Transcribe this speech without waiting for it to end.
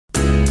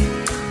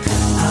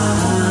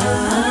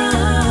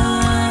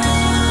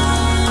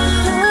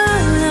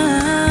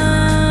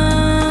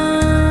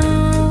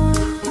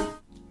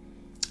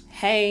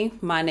Hey,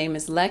 my name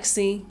is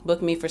LexC.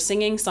 Book me for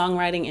singing,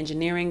 songwriting,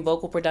 engineering,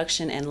 vocal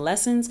production, and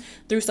lessons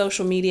through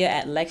social media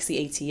at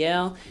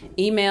LexCATL,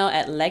 email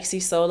at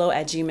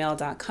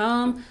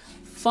lexisolo@gmail.com,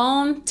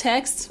 phone,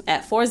 text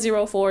at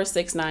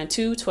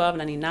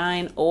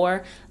 404-692-1299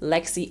 or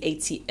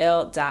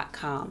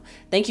LexCATL.com.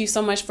 Thank you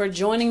so much for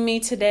joining me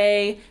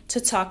today to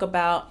talk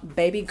about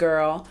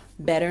Babygirl,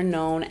 better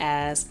known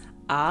as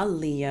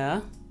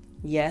Aaliyah.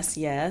 Yes.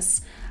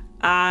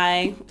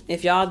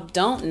 If y'all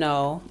don't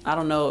know, I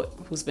don't know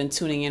who's been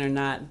tuning in or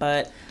not,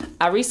 but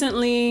I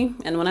recently,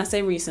 and when I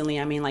say recently,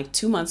 I mean like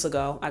 2 months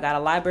ago, I got a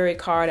library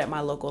card at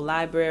my local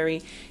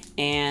library,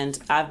 and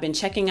I've been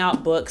checking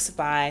out books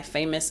by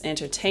famous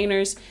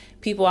entertainers,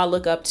 people I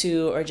look up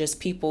to, or just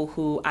people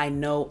who I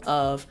know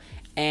of,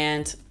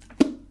 and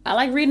I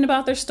like reading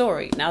about their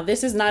story. Now,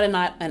 this is not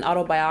an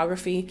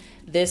autobiography.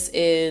 This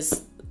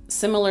is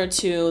similar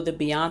to the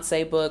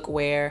Beyonce book,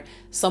 where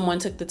someone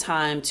took the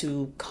time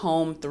to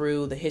comb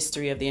through the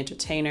history of the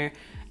entertainer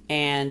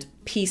and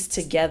piece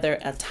together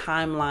a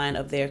timeline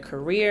of their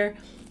career,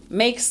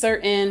 make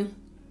certain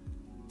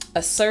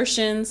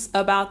assertions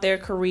about their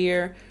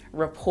career,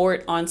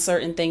 report on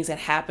certain things that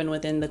happen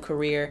within the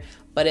career,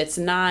 but it's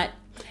not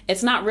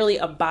really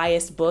a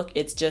biased book.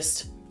 It's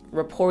just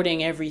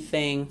reporting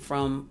everything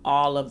from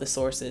all of the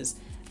sources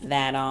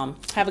that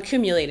have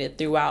accumulated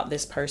throughout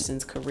this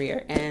person's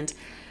career. And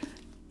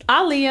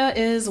Aaliyah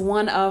is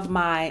one of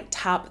my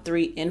top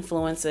 3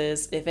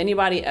 influences. If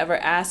anybody ever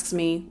asks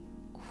me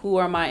who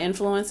are my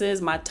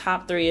influences, my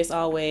top 3 is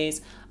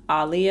always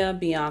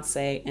Aaliyah,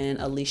 Beyonce, and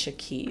Alicia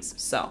Keys.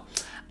 So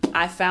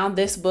I found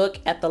this book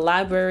at the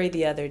library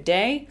the other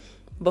day.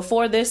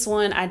 Before this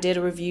one, I did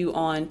a review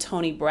on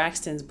Toni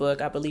Braxton's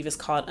book. I believe it's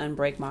called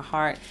Unbreak My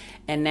Heart.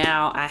 And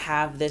now I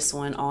have this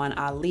one on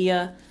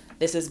Aaliyah.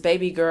 This is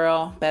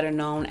Babygirl, better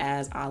known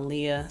as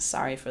Aaliyah.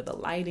 Sorry for the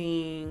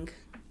lighting.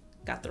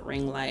 Got the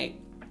ring light.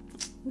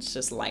 It's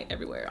just light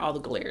everywhere, all the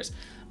glares.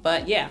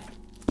 But yeah,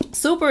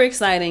 super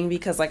exciting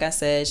because, like I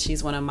said,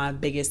 she's one of my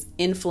biggest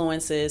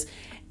influences,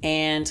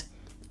 and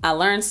I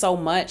learned so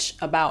much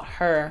about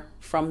her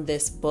from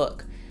this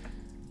book.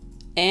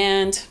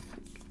 And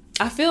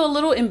I feel a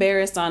little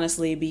embarrassed,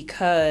 honestly,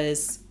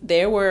 because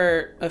there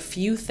were a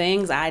few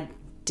things I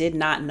did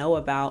not know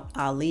about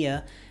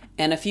Aaliyah,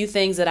 and a few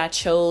things that I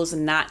chose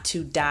not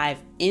to dive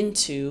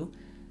into.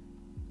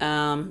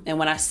 And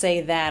when I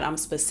say that, I'm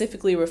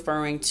specifically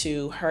referring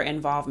to her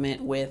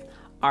involvement with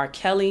R.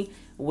 Kelly,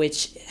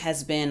 which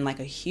has been like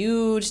a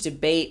huge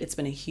debate. It's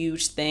been a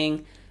huge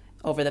thing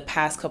over the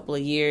past couple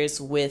of years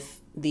with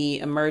the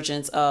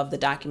emergence of the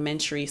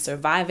documentary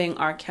Surviving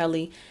R.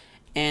 Kelly.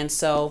 And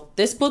so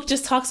this book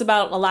just talks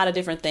about a lot of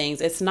different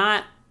things. It's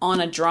not on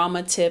a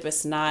drama tip.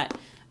 It's not,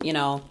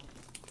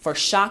 for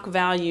shock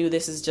value.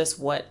 This is just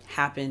what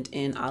happened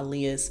in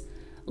Aaliyah's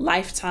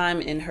lifetime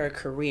in her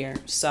career.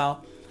 So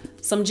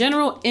some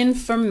general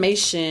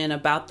information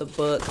about the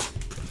book.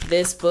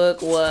 This book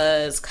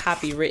was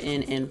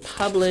copywritten and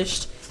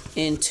published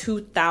in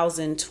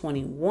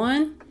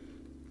 2021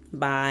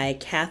 by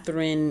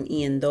Catherine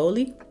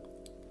Iandoli.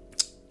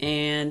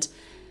 And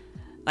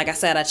like I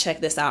said, I checked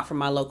this out from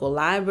my local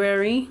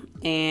library,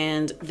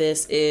 and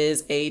this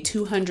is a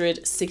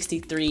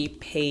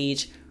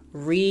 263-page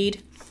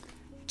read.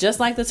 Just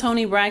like the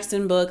Toni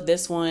Braxton book,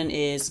 this one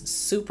is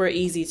super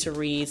easy to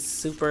read,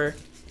 super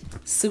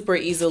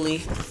easily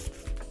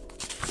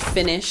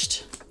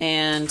finished,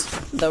 and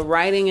the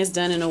writing is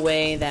done in a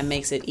way that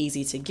makes it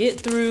easy to get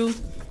through,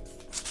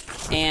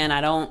 and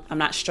I'm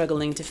not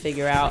struggling to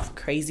figure out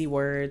crazy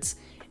words,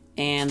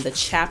 and the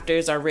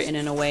chapters are written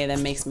in a way that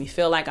makes me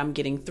feel like I'm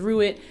getting through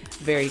it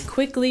very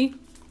quickly.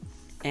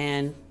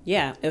 And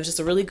yeah, it was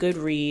just a really good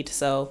read.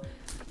 So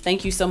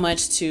thank you so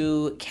much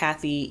to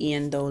Kathy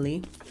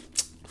Iandoli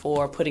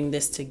for putting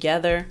this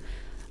together.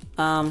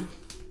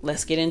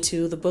 Let's get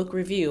into the book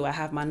review. I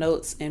have my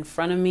notes in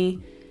front of me,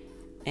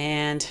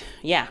 and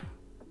yeah,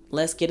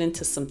 let's get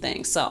into some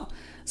things. So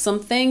some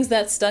things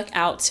that stuck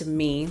out to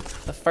me.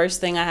 The first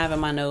thing I have in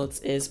my notes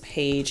is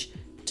page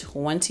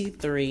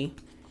 23.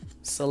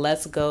 So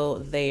let's go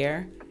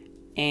there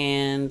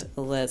and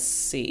let's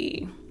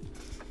see.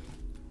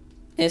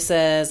 It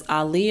says,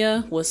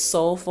 Aaliyah was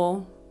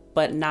soulful,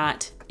 but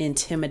not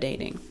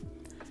intimidating.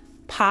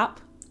 Pop,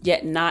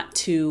 yet not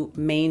too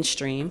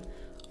mainstream.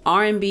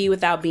 R&B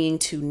without being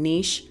too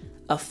niche.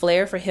 A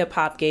flair for hip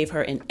hop gave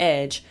her an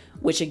edge,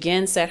 which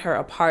again set her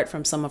apart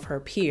from some of her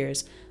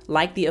peers,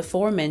 like the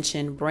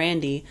aforementioned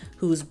Brandy,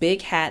 whose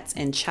big hats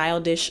and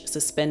childish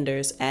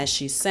suspenders as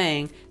she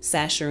sang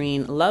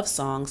saccharine love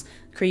songs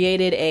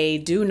created a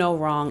do no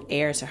wrong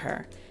air to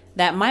her.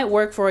 That might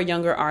work for a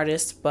younger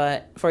artist,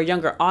 but for a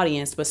younger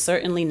audience, but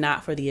certainly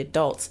not for the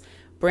adults.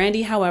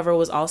 Brandy, however,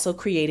 was also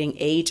creating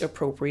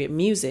age-appropriate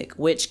music,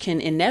 which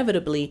can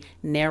inevitably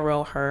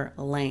narrow her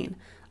lane.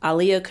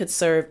 Aaliyah could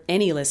serve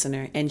any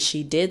listener, and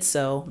she did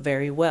so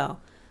very well.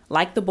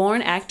 Like the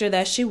born actor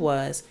that she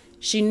was,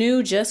 she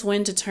knew just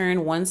when to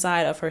turn one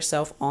side of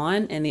herself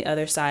on and the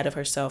other side of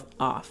herself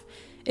off.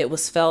 It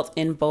was felt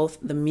in both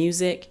the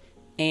music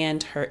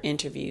and her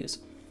interviews.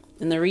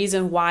 And the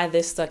reason why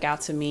this stuck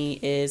out to me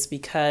is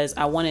because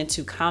I wanted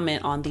to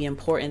comment on the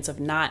importance of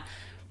not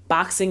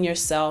boxing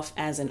yourself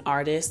as an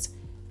artist,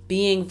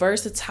 being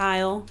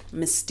versatile,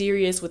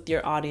 mysterious with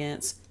your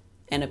audience,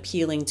 and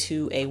appealing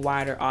to a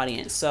wider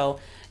audience. So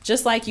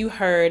just like you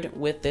heard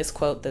with this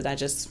quote that I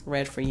just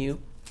read for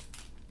you,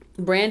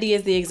 Brandy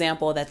is the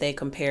example that they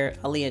compare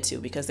Aaliyah to,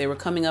 because they were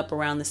coming up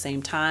around the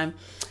same time.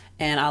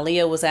 And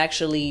Aaliyah was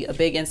actually a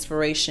big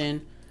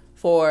inspiration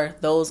for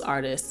those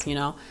artists, you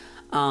know,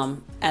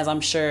 as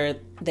I'm sure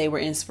they were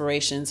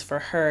inspirations for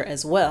her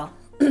as well.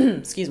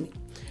 Excuse me.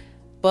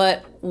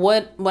 But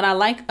what I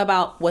like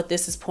about what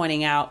this is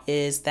pointing out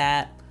is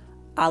that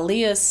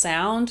Aaliyah's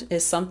sound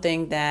is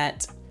something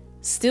that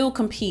still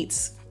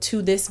competes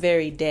to this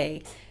very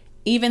day,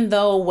 even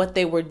though what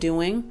they were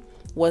doing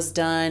was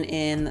done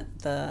in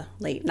the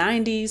late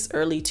 90s,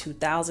 early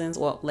 2000s,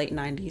 well, late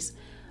 90s.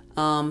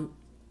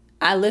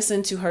 I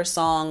listened to her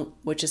song,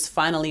 which is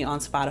finally on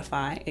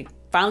Spotify. It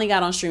finally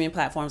got on streaming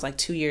platforms like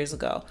 2 years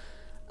ago.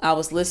 I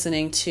was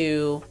listening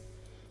to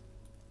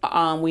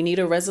We Need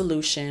a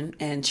Resolution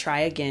and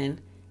Try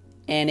Again,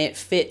 and it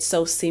fit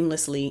so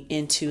seamlessly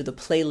into the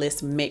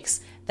playlist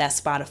mix that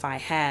Spotify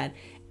had.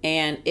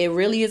 And it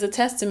really is a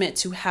testament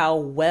to how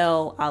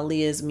well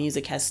Aaliyah's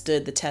music has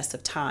stood the test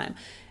of time.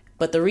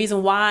 But the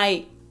reason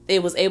why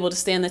it was able to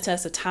stand the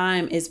test of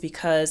time is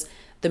because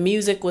the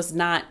music was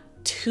not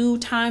too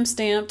time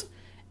stamped,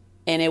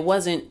 and it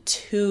wasn't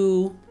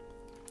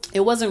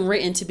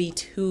written to be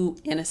too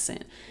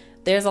innocent.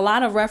 There's a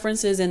lot of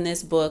references in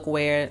this book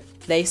where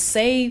they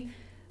say,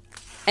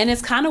 and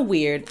it's kind of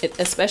weird,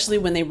 especially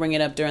when they bring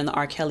it up during the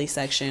R. Kelly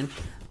section,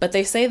 but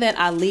they say that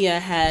Aaliyah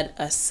had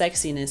a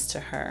sexiness to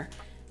her.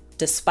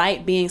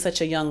 Despite being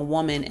such a young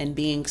woman and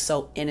being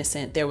so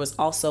innocent, there was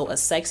also a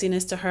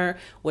sexiness to her,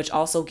 which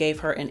also gave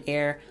her an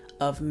air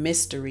of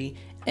mystery.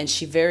 And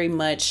she very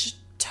much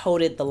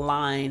toted the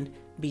line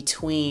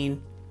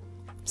between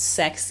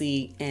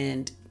sexy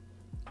and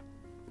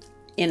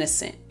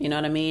innocent. You know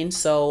what I mean?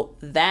 So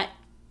that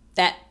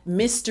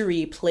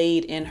mystery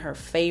played in her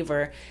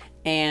favor.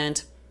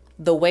 And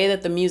the way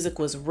that the music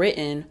was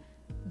written,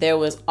 there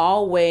was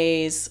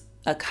always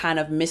a kind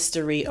of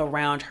mystery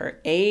around her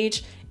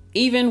age.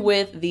 Even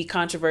with the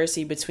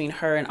controversy between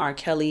her and R.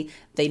 Kelly,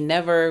 they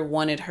never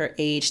wanted her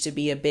age to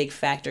be a big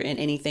factor in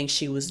anything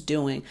she was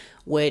doing,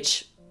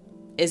 which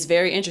is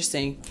very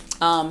interesting.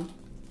 To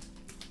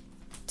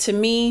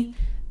me,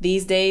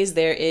 these days,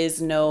 there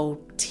is no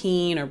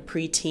teen or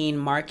preteen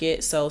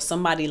market. So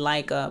somebody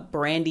like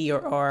Brandy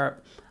or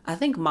I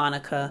think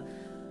Monica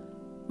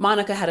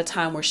had a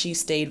time where she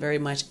stayed very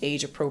much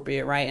age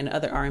appropriate, right? And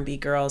other R&B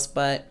girls,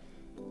 but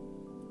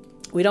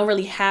we don't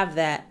really have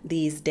that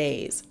these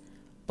days.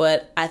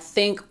 But I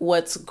think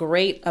what's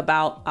great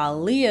about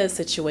Aaliyah's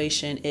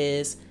situation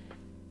is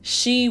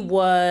she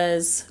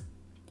was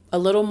a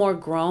little more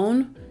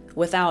grown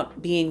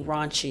without being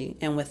raunchy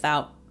and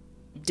without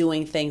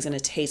doing things in a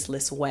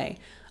tasteless way.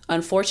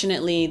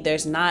 Unfortunately,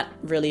 there's not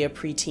really a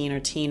preteen or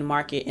teen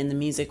market in the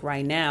music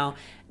right now.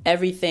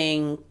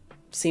 Everything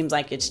seems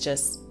like it's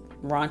just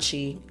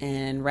raunchy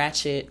and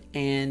ratchet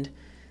and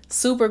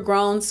super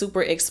grown,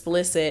 super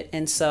explicit.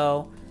 And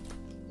so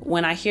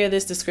when I hear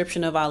this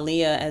description of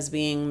Aaliyah as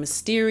being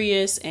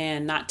mysterious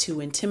and not too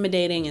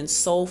intimidating and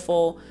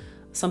soulful,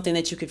 something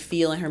that you could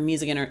feel in her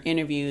music and her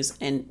interviews,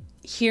 and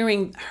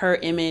hearing her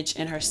image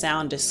and her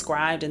sound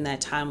described in that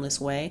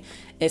timeless way,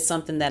 it's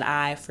something that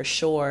I for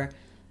sure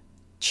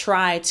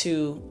try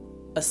to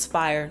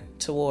aspire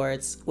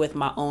towards with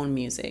my own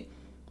music.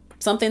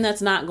 Something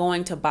that's not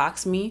going to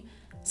box me,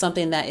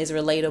 something that is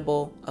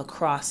relatable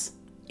across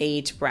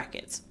age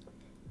brackets.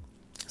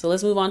 So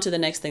let's move on to the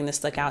next thing that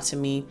stuck out to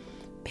me.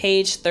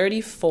 Page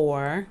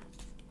 34,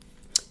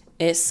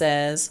 it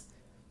says,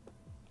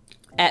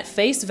 at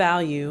face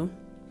value,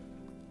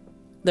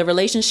 the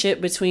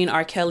relationship between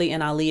R. Kelly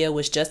and Aaliyah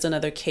was just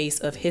another case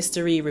of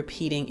history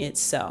repeating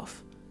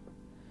itself.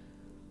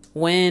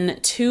 When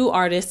two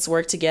artists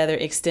work together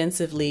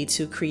extensively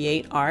to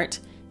create art,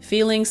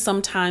 feelings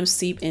sometimes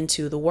seep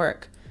into the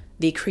work.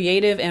 The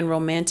creative and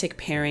romantic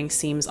pairing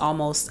seems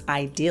almost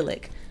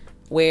idyllic,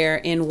 where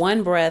in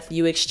one breath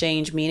you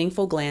exchange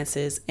meaningful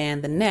glances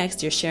and the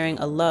next you're sharing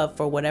a love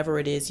for whatever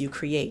it is you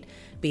create,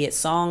 be it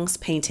songs,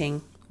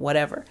 painting,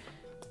 whatever.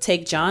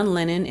 Take John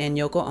Lennon and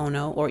Yoko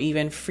Ono, or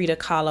even Frida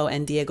Kahlo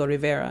and Diego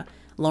Rivera,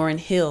 Lauryn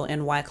Hill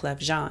and Wyclef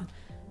Jean.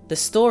 The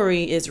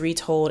story is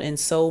retold in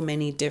so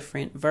many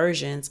different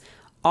versions,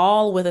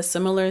 all with a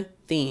similar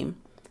theme.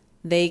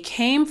 They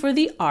came for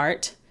the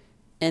art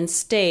and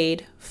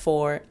stayed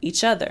for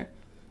each other.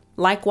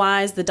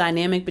 Likewise, the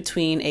dynamic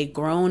between a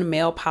grown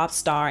male pop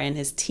star and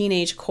his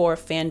teenage core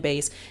fan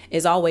base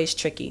is always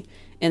tricky.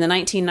 In the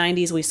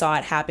 1990s, we saw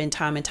it happen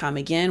time and time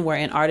again, where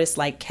an artist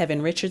like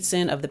Kevin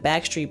Richardson of the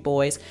Backstreet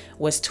Boys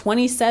was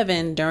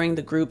 27 during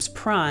the group's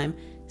prime,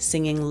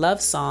 singing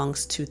love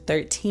songs to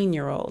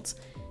 13-year-olds.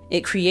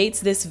 It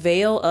creates this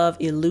veil of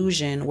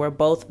illusion where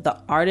both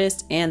the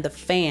artist and the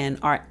fan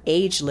are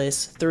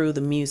ageless through the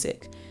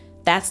music.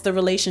 That's the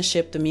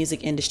relationship the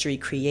music industry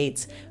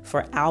creates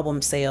for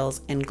album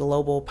sales and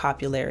global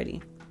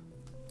popularity.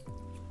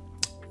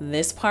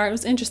 This part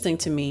was interesting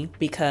to me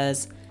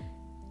because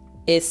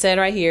it said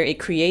right here, it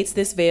creates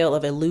this veil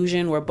of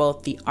illusion where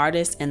both the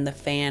artist and the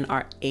fan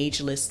are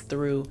ageless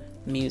through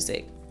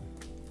music.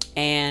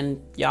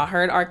 And y'all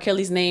heard R.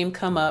 Kelly's name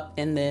come up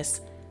in this.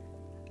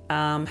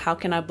 How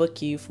can I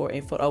book you for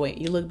a photo? Oh wait,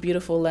 you look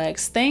beautiful,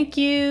 Lex. Thank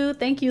you.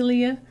 Thank you,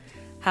 Leah.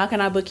 How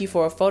can I book you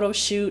for a photo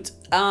shoot?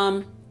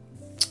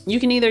 You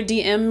can either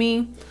DM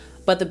me,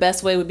 but the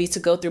best way would be to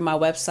go through my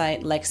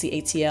website,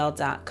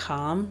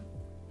 LexCATL.com,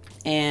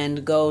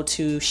 and go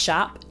to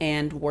shop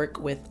and work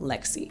with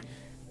LexC.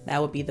 That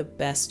would be the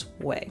best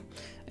way.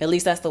 At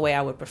least that's the way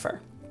I would prefer.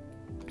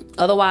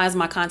 Otherwise,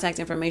 my contact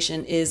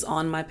information is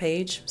on my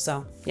page.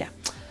 So yeah,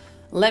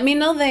 let me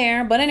know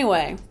there. But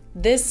anyway,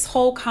 this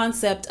whole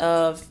concept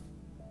of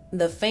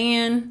the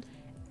fan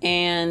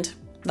and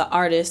the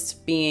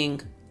artist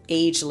being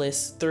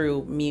ageless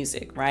through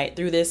music, right?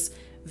 Through this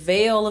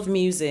veil of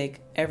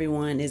music,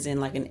 everyone is in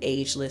like an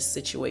ageless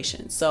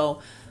situation.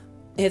 So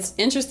it's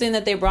interesting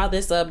that they brought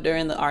this up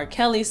during the R.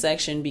 Kelly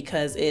section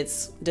because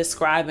it's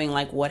describing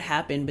like what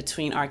happened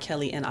between R.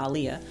 Kelly and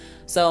Aaliyah.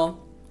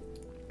 So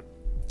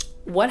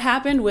what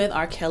happened with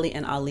R. Kelly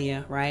and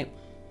Aaliyah, right?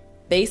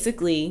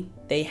 Basically,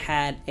 they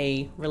had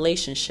a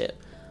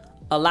relationship.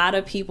 A lot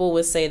of people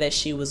would say that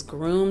she was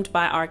groomed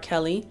by R.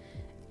 Kelly.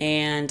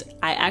 And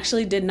I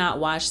actually did not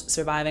watch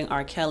Surviving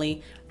R.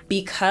 Kelly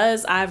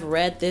because I've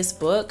read this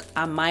book.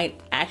 I might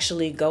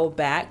actually go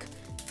back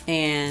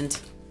and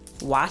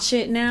watch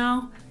it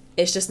now.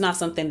 It's just not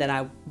something that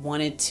I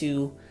wanted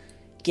to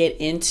get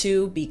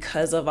into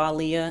because of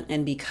Aaliyah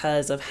and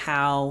because of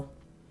how,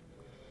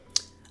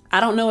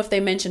 I don't know if they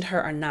mentioned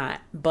her or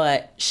not,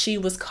 but she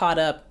was caught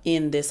up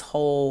in this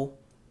whole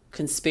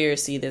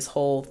conspiracy, this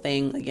whole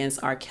thing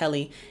against R.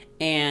 Kelly.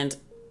 And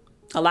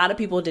a lot of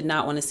people did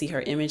not want to see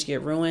her image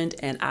get ruined.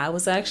 And I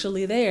was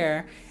actually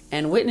there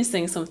and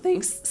witnessing some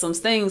things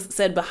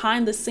said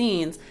behind the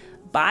scenes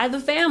by the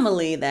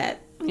family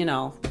that, you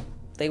know,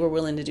 they were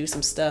willing to do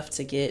some stuff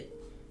to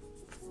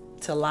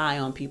lie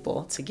on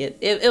people to get,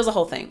 it was a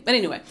whole thing. But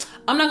anyway,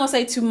 I'm not going to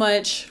say too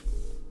much.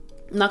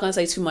 I'm not going to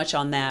say too much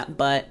on that,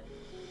 but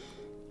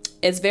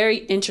it's very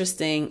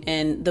interesting.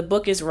 And the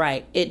book is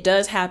right. It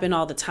does happen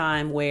all the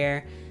time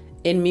where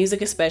in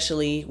music,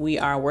 especially, we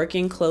are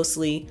working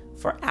closely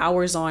for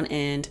hours on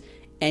end,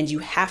 and you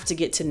have to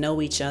get to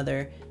know each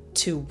other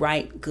to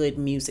write good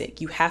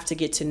music. You have to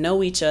get to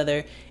know each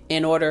other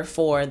in order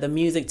for the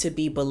music to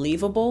be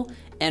believable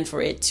and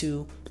for it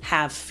to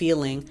have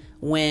feeling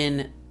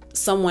when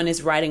someone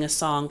is writing a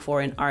song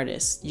for an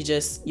artist.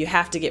 You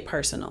have to get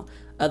personal.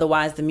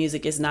 Otherwise, the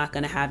music is not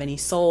going to have any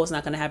soul. It's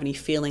not going to have any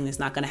feeling. It's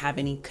not going to have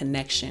any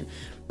connection.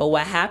 But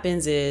what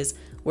happens is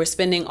we're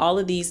spending all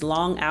of these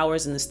long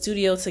hours in the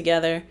studio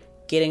together,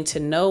 getting to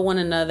know one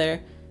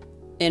another.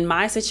 In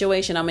my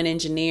situation, I'm an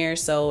engineer.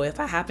 So if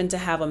I happen to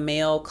have a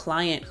male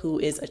client who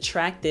is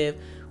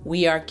attractive,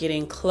 we are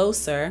getting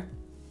closer.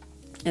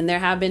 And there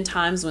have been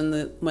times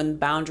when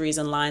boundaries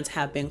and lines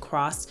have been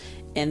crossed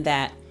in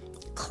that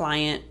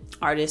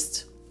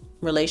client-artist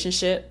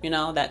relationship, you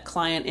know, that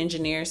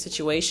client-engineer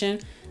situation.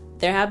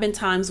 There have been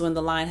times when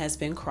the line has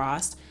been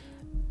crossed.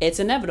 It's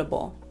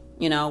inevitable.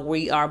 You know,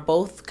 we are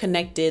both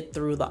connected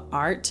through the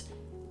art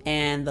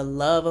and the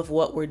love of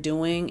what we're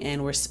doing,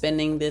 and we're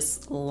spending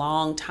this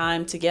long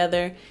time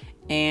together,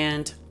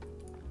 and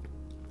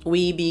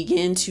we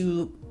begin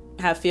to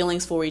have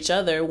feelings for each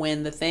other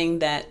when the thing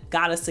that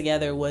got us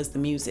together was the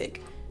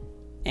music.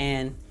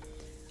 And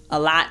a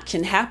lot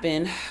can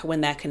happen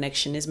when that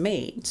connection is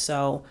made.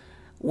 So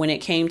when it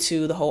came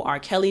to the whole R.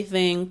 Kelly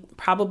thing,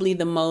 probably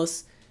the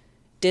most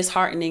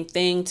disheartening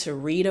thing to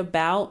read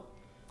about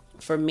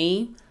for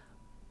me,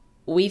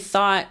 we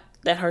thought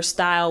that her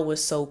style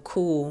was so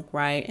cool,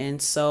 right?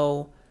 And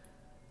so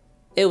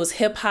it was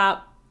hip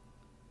hop.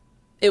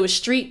 It was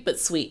street but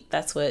sweet.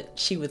 That's what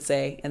she would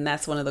say. And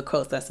that's one of the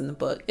quotes that's in the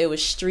book. It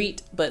was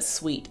street but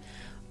sweet.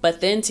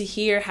 But then to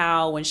hear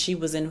how when she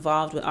was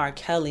involved with R.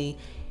 Kelly,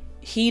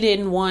 he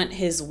didn't want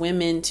his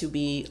women to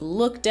be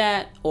looked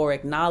at or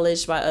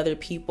acknowledged by other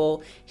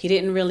people. He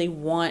didn't really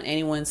want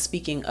anyone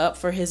speaking up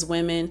for his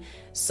women.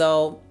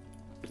 So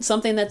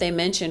something that they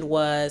mentioned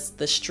was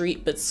the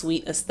street but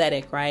sweet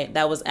aesthetic, right?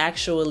 That was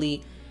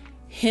actually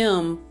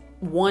him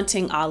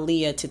wanting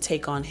Aaliyah to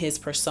take on his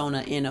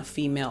persona in a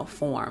female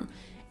form.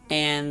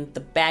 And the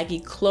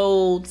baggy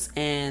clothes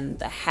and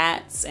the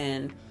hats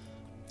and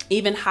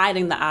even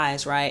hiding the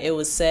eyes, right? It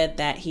was said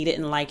that he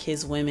didn't like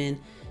his women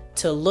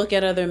to look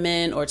at other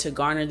men or to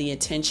garner the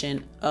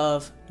attention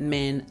of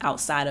men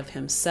outside of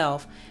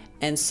himself.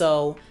 And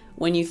so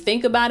when you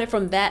think about it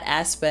from that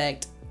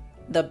aspect,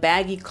 the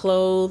baggy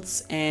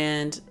clothes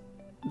and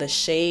the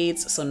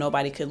shades so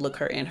nobody could look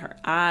her in her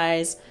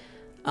eyes,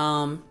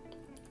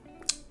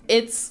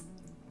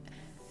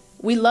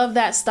 we love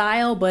that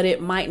style, but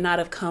it might not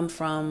have come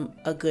from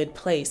a good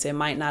place. It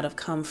might not have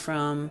come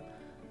from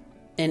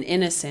an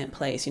innocent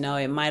place. You know,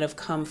 it might have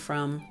come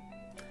from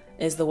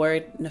Is the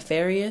word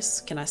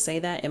nefarious? Can I say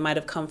that? It might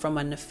have come from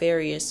a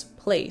nefarious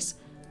place.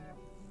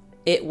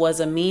 It was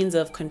a means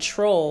of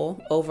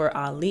control over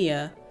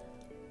Aaliyah,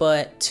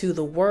 but to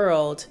the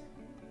world,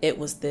 it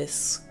was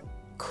this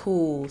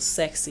cool,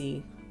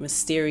 sexy,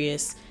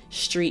 mysterious,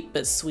 street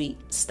but sweet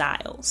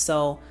style.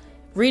 So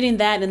reading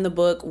that in the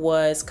book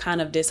was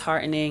kind of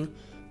disheartening,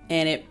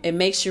 and it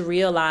makes you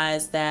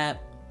realize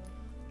that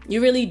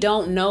you really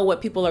don't know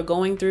what people are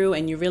going through,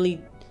 and you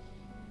really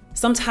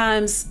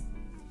sometimes,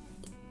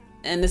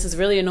 and this is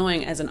really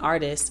annoying as an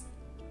artist,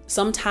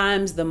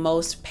 sometimes the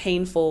most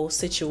painful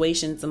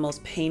situations, the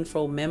most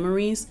painful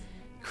memories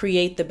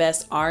create the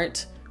best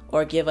art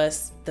or give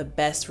us the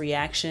best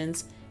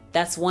reactions.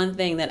 That's one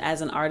thing that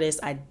as an artist,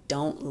 I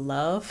don't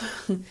love.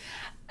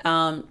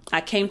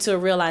 I came to a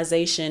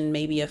realization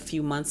maybe a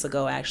few months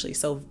ago, actually,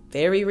 so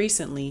very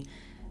recently,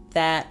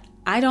 that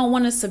I don't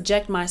want to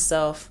subject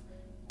myself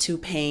to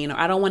pain, or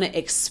I don't want to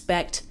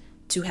expect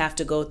to have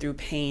to go through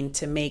pain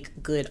to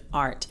make good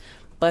art.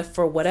 But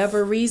for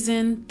whatever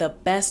reason, the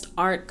best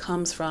art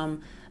comes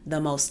from the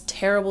most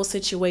terrible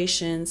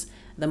situations,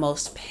 the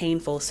most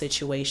painful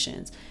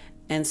situations.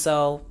 And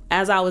so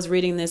as I was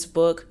reading this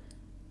book,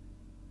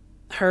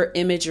 her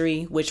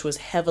imagery, which was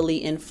heavily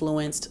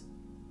influenced,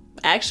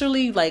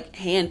 actually like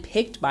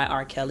handpicked by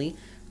R. Kelly,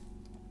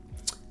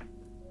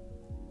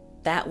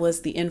 that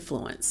was the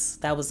influence.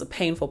 That was the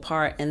painful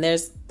part. And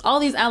there's all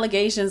these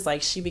allegations,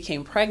 like she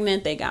became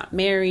pregnant, they got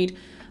married,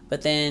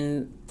 but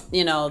then,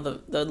 you know,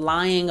 the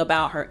lying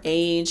about her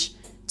age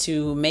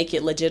to make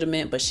it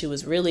legitimate, but she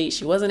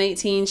wasn't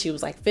 18, she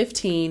was like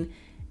 15,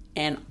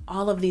 and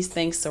all of these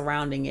things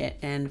surrounding it.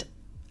 And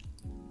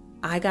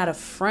I got a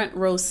front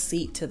row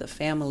seat to the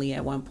family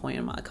at one point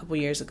a couple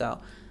years ago.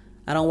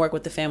 I don't work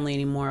with the family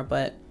anymore,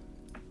 but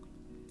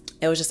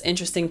it was just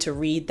interesting to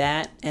read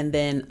that and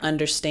then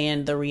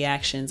understand the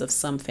reactions of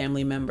some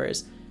family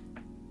members.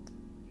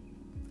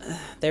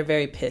 They're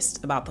very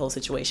pissed about the whole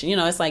situation. You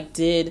know, it's like,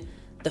 did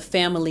the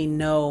family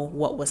know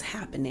what was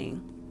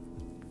happening?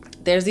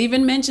 There's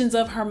even mentions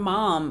of her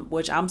mom,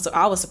 which I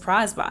was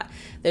surprised by.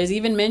 There's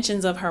even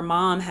mentions of her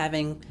mom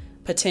having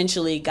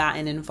potentially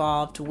gotten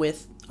involved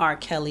with R.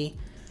 Kelly,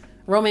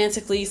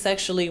 romantically,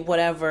 sexually,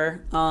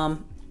 whatever.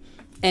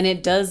 And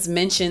it does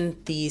mention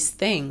these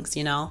things,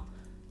 you know.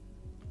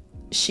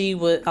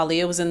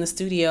 Aaliyah was in the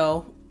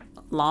studio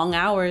long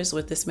hours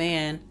with this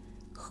man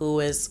who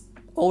is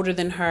older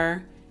than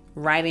her,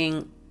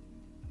 writing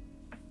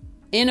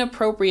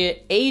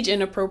age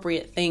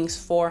inappropriate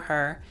things for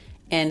her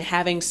and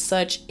having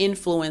such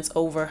influence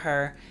over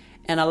her.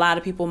 And a lot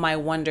of people might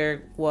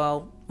wonder,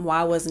 well,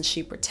 why wasn't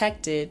she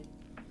protected?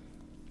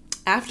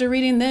 After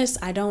reading this,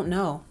 I don't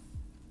know.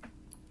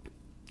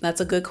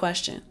 That's a good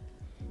question.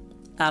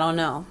 I don't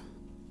know.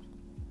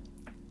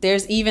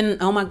 There's even,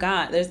 oh my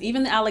God, there's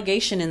even the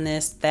allegation in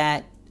this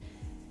that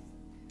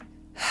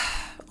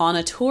on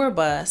a tour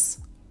bus,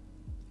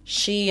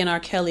 she and R.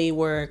 Kelly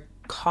were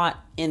caught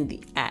in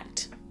the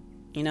act,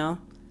 you know?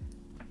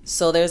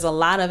 So there's a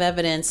lot of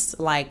evidence,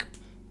 like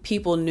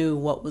people knew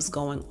what was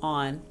going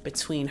on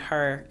between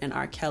her and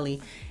R.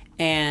 Kelly,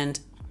 and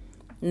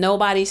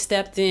nobody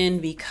stepped in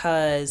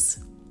because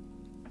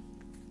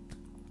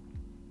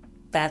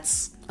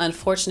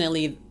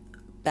unfortunately,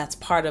 that's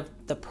part of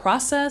the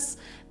process.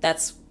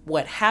 That's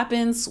what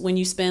happens when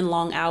you spend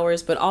long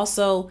hours, but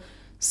also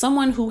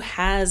someone who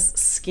has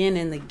skin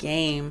in the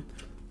game,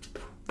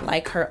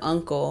 like her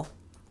uncle,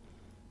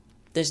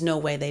 there's no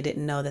way they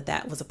didn't know that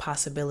that was a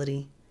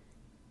possibility.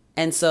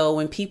 And so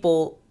when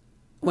people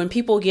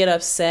get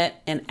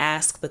upset and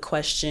ask the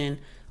question,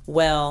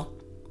 well,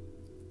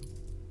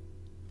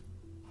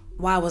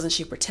 why wasn't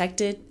she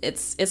protected?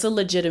 It's a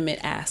legitimate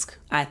ask,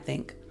 I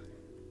think.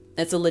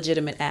 It's a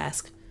legitimate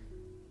ask.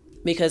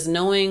 Because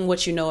knowing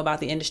what you know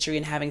about the industry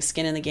and having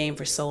skin in the game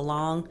for so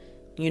long,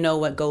 you know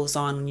what goes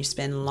on when you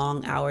spend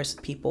long hours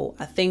with people.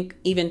 I think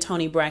even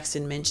Toni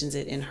Braxton mentions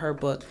it in her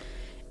book.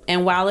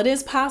 And while it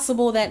is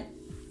possible that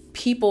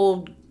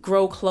people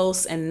grow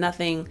close and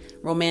nothing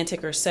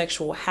romantic or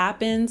sexual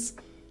happens,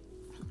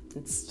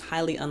 it's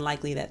highly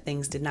unlikely that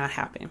things did not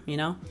happen, you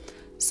know?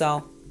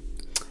 So,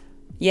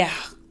 yeah,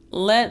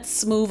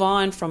 let's move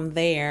on from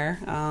there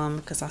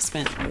because I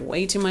spent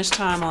way too much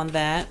time on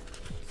that.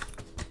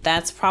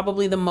 That's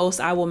probably the most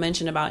I will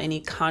mention about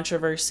any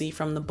controversy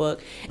from the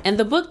book. And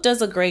the book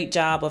does a great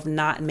job of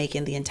not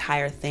making the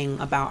entire thing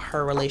about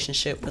her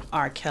relationship with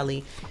R.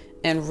 Kelly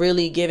and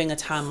really giving a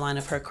timeline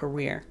of her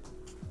career.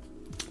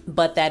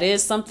 But that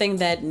is something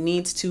that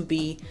needs to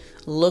be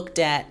looked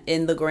at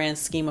in the grand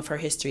scheme of her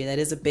history. That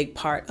is a big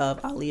part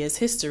of Aaliyah's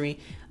history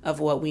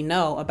of what we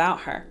know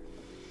about her.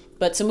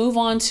 But to move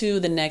on to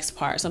the next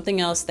part,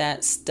 something else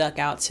that stuck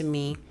out to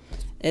me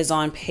is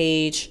on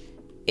page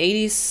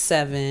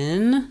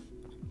 87.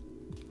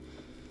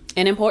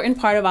 An important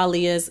part of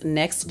Aaliyah's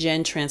next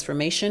gen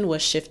transformation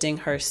was shifting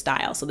her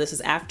style. So this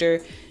is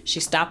after she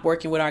stopped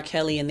working with R.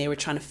 Kelly and they were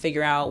trying to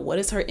figure out, what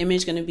is her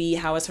image going to be?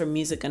 How is her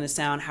music going to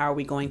sound? How are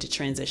we going to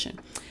transition?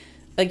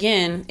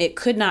 Again, it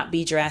could not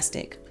be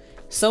drastic.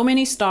 So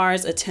many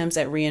stars' attempts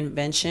at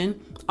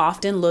reinvention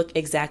often look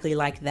exactly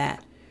like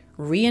that,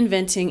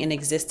 reinventing an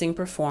existing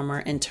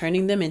performer and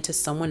turning them into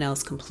someone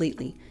else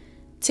completely.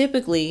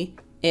 Typically,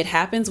 it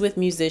happens with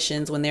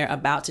musicians when they're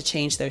about to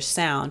change their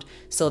sound,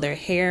 so their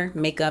hair,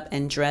 makeup,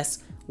 and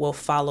dress will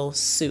follow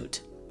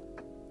suit.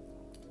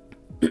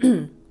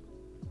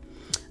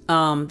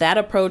 That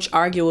approach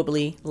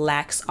arguably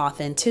lacks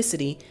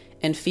authenticity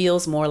and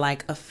feels more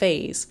like a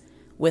phase.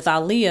 With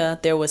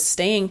Aaliyah, there was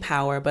staying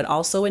power, but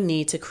also a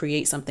need to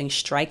create something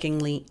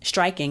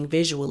striking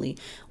visually,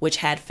 which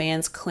had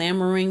fans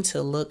clamoring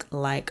to look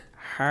like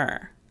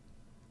her.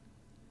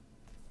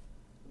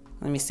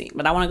 Let me see.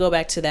 But I want to go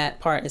back to that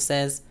part. It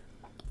says,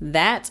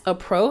 that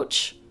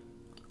approach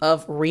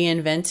of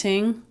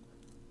reinventing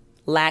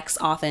lacks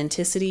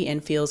authenticity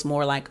and feels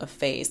more like a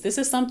phase. This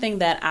is something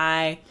that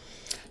I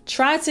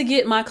try to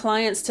get my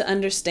clients to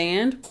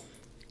understand.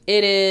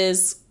 It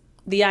is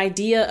the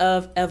idea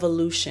of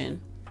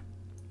evolution.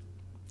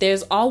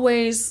 There's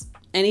always,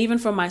 and even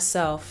for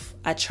myself,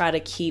 I try to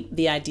keep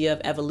the idea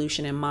of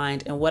evolution in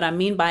mind. And what I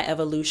mean by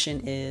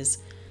evolution is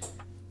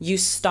you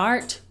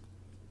start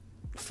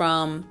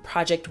from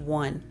project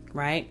 1,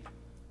 right?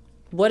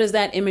 What does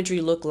that imagery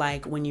look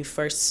like when you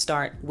first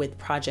start with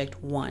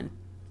project 1?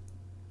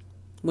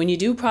 When you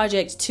do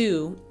project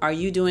 2, are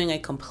you doing a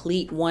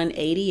complete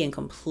 180 and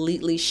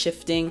completely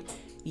shifting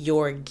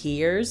your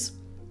gears?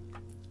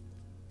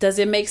 Does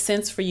it make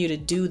sense for you to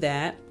do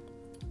that?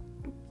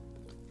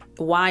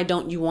 Why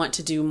don't you want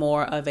to do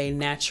more of a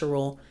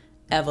natural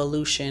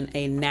evolution,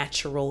 a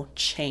natural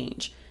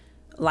change,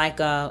 like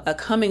a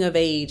coming of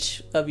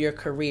age of your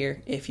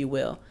career, if you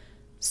will?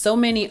 So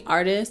many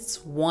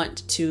artists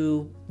want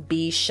to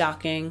be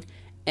shocking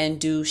and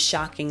do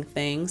shocking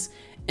things.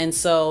 And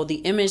so the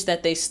image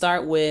that they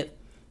start with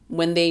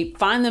when they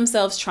find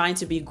themselves trying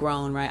to be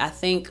grown, right? I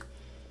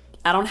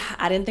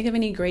didn't think of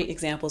any great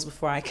examples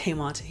before I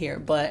came onto here,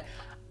 but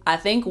I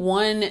think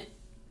one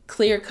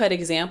clear-cut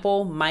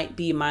example might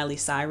be Miley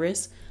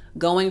Cyrus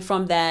going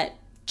from that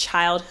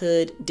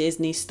childhood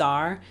Disney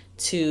star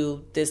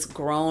to this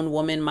grown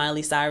woman,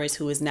 Miley Cyrus,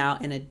 who is now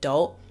an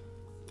adult.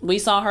 We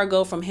saw her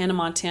go from Hannah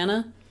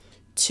Montana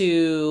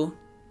to,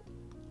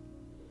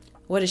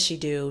 what did she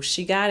do?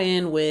 She got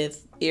in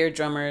with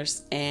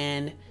eardrummers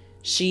and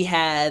she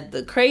had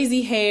the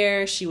crazy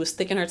hair. She was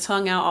sticking her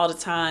tongue out all the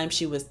time.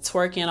 She was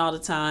twerking all the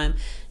time.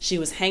 She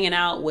was hanging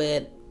out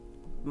with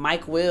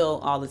Mike Will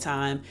all the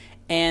time.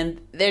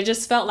 And there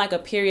just felt like a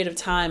period of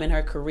time in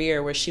her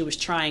career where she was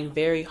trying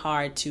very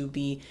hard to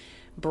be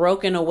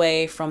broken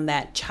away from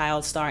that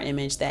child star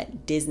image,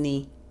 that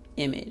Disney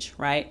image,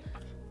 right?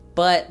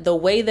 But the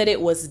way that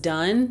it was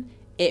done,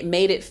 it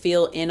made it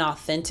feel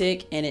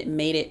inauthentic and it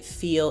made it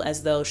feel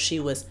as though she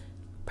was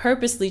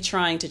purposely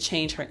trying to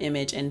change her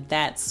image. And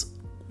that's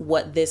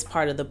what this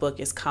part of the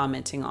book is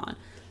commenting on.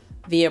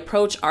 The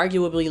approach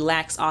arguably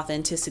lacks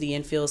authenticity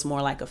and feels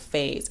more like a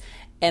phase.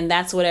 And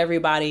that's what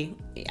everybody,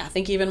 I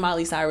think even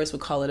Miley Cyrus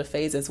would call it a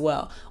phase as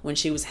well, when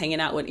she was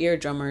hanging out with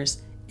eardrummers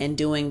and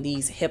doing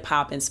these hip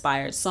hop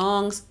inspired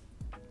songs.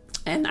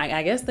 And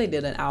I guess they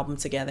did an album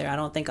together. I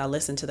don't think I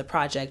listened to the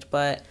project,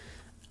 but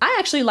I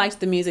actually liked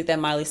the music that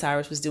Miley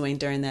Cyrus was doing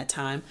during that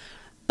time.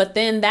 But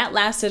then that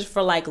lasted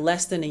for like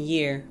less than a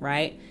year,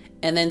 right?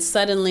 And then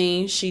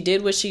suddenly she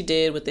did what she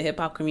did with the hip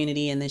hop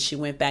community, and then she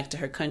went back to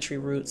her country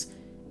roots.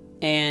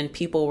 And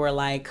people were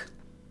like,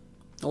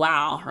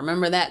 wow,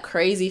 remember that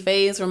crazy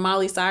phase from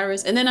Miley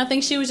Cyrus? And then I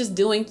think she was just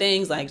doing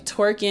things like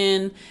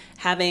twerking,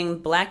 having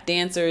black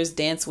dancers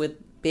dance with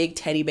big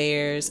teddy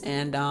bears,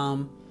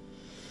 and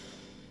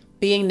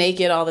being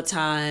naked all the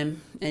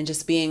time and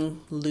just being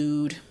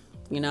lewd,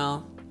 you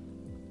know?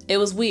 It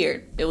was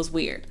weird. It was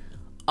weird.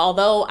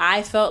 Although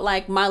I felt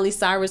like Miley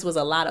Cyrus was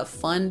a lot of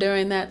fun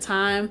during that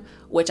time,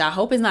 which I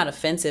hope is not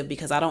offensive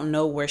because I don't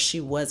know where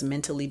she was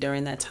mentally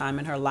during that time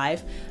in her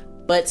life.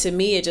 But to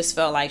me, it just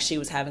felt like she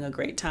was having a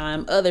great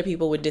time. Other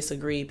people would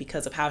disagree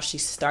because of how she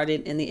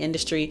started in the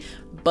industry.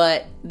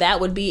 But that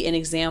would be an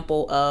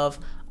example of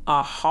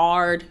a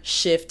hard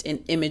shift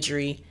in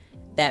imagery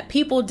that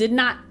people did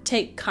not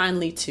take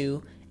kindly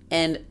to.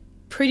 And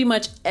pretty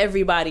much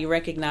everybody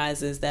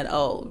recognizes that,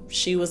 oh,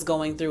 she was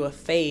going through a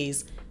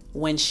phase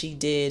when she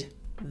did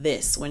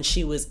this, when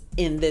she was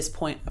in this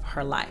point of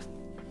her life.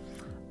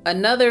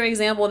 Another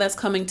example that's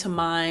coming to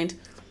mind,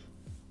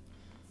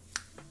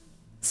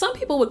 some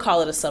people would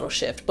call it a subtle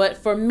shift, but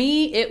for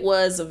me, it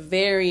was a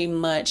very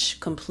much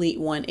complete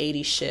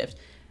 180 shift.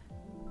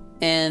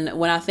 And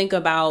when I think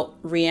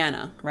about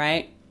Rihanna,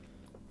 right?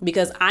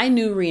 Because I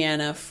knew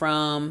Rihanna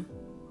from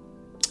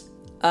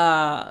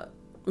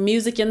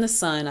Music in the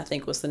Sun, I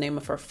think was the name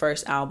of her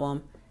first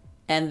album.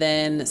 And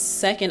then the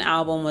second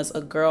album was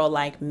A Girl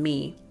Like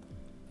Me.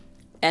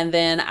 And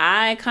then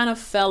I kind of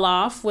fell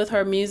off with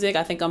her music.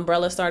 I think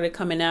Umbrella started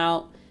coming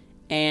out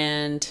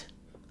and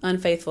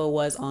Unfaithful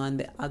was on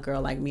the A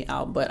Girl Like Me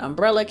album. But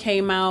Umbrella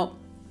came out.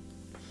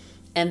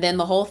 And then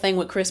the whole thing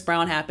with Chris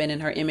Brown happened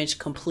and her image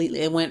completely,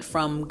 it went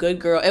from good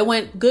girl, it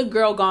went good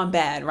girl gone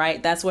bad,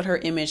 right? That's what her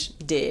image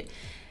did.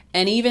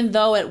 And even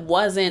though it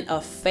wasn't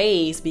a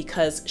phase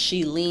because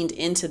she leaned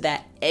into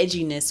that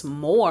edginess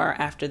more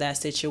after that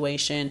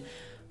situation,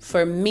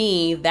 for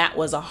me, that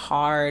was a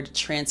hard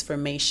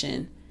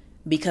transformation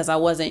because I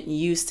wasn't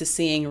used to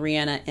seeing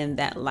Rihanna in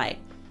that light.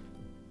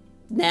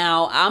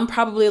 Now, I'm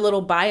probably a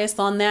little biased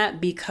on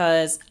that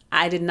because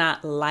I did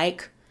not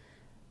like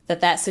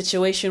that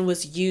situation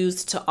was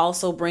used to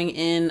also bring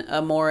in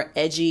a more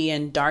edgy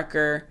and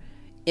darker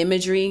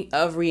imagery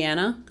of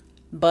Rihanna.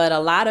 But a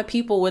lot of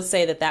people would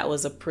say that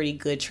was a pretty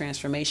good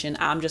transformation.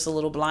 I'm just a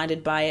little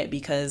blinded by it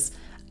because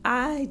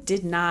I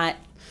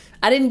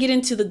didn't get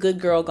into the good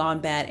girl gone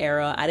bad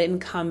era. I didn't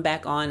come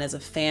back on as a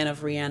fan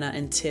of Rihanna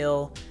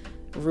until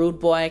Rude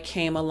Boy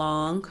came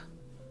along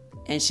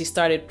and she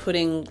started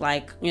putting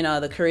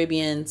the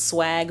Caribbean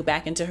swag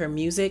back into her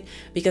music,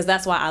 because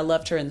that's why I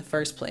loved her in the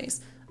first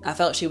place. I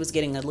felt she was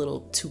getting a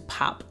little too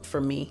pop for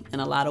me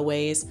in a lot of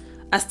ways.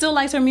 I still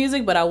liked her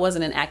music, but I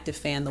wasn't an active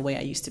fan the way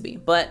I used to be.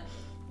 But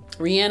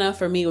Rihanna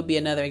for me would be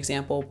another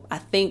example. I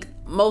think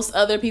most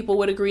other people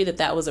would agree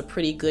that was a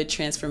pretty good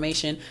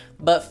transformation.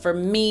 But for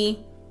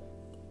me,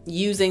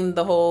 using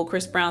the whole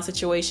Chris Brown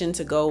situation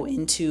to go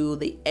into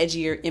the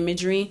edgier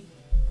imagery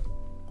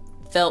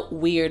felt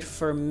weird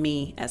for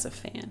me as a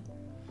fan.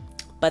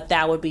 But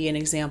that would be an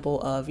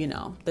example of,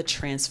 the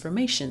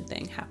transformation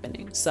thing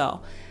happening.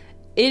 So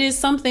it is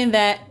something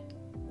that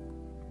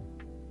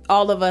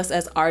all of us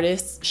as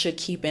artists should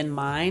keep in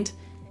mind,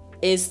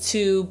 is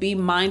to be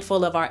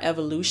mindful of our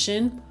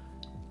evolution.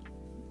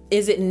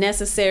 Is it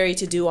necessary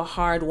to do a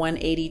hard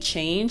 180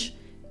 change?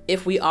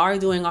 If we are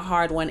doing a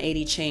hard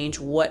 180 change,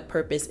 what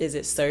purpose is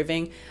it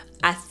serving?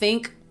 I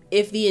think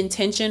if the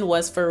intention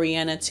was for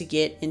Rihanna to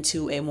get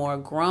into a more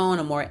grown,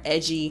 a more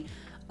edgy,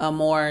 a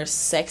more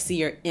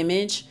sexier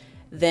image,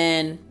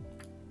 then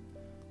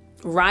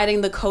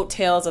riding the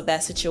coattails of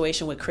that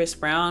situation with Chris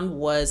Brown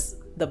was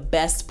the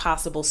best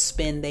possible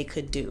spin they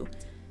could do.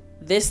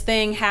 This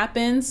thing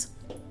happens,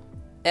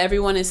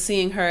 everyone is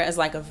seeing her as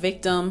like a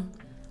victim,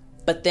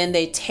 but then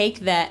they take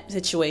that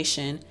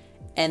situation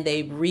and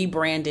they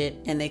rebrand it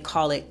and they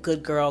call it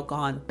Good Girl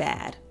Gone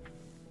Bad.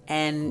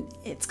 And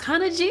it's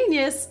kind of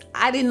genius.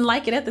 I didn't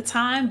like it at the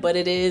time, but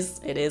it is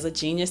a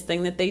genius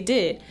thing that they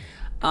did.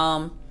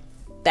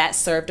 That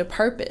served a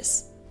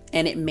purpose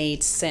and it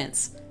made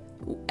sense.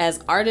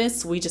 As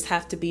artists, we just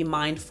have to be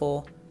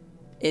mindful.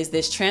 Is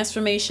this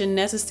transformation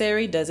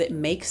necessary? Does it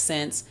make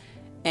sense?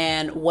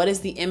 And what is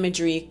the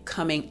imagery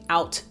coming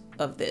out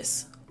of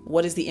this?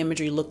 What does the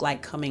imagery look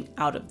like coming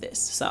out of this?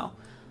 So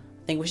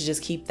I think we should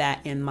just keep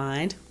that in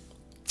mind.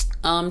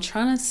 I'm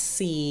trying to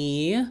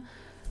see.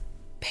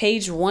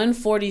 Page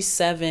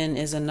 147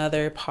 is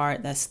another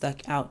part that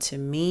stuck out to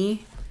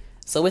me.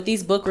 So with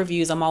these book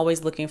reviews, I'm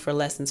always looking for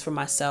lessons for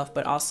myself,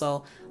 but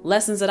also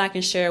lessons that I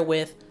can share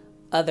with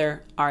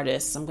other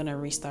artists. I'm gonna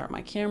restart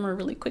my camera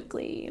really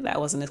quickly. That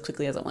wasn't as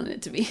quickly as I wanted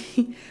it to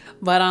be.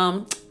 But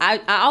I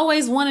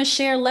always want to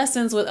share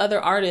lessons with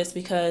other artists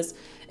because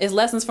it's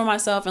lessons for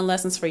myself and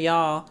lessons for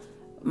y'all.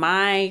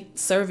 My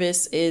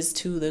service is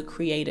to the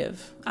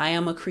creative. I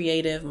am a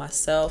creative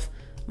myself.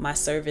 My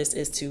service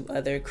is to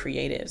other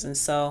creatives. And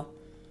so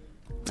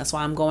that's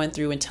why I'm going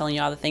through and telling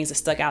y'all the things that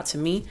stuck out to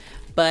me.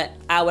 But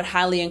I would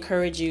highly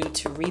encourage you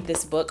to read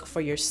this book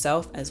for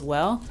yourself as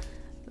well.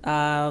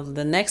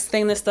 The next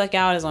thing that stuck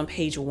out is on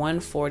page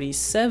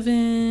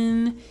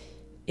 147.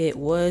 It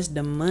was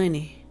the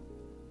money.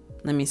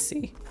 Let me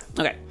see.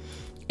 Okay.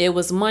 It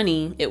was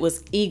money. It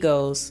was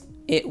egos.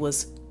 It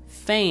was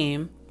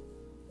fame.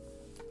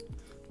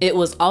 It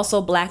was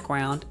also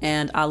background,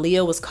 and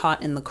Aaliyah was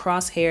caught in the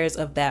crosshairs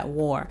of that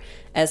war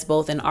as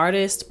both an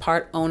artist,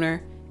 part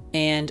owner,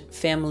 and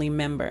family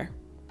member.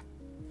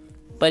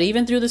 But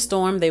even through the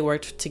storm, they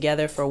worked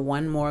together for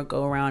one more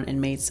go around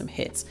and made some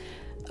hits.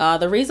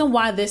 The reason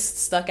why this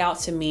stuck out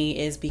to me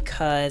is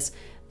because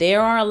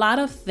there are a lot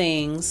of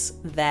things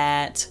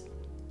that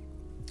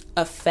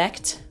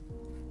affect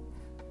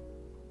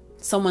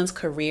someone's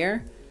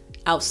career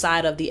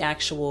outside of the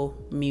actual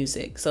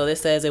music. So this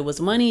says it was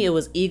money, it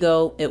was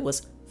ego, it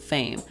was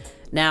fame.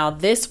 Now,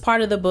 this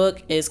part of the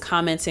book is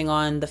commenting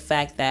on the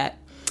fact that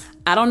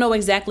I don't know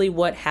exactly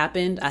what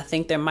happened. I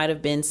think there might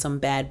have been some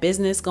bad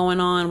business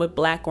going on with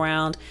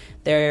Background.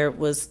 There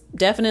was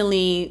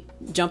definitely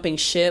jumping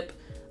ship,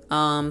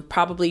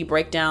 probably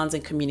breakdowns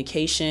in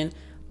communication.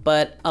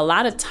 But a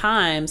lot of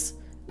times,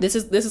 this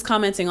is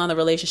commenting on the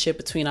relationship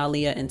between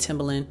Aaliyah and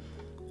Timbaland.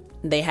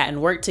 They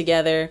hadn't worked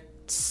together.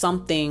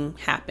 Something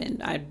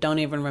happened. I don't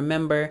even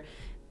remember.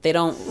 They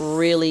don't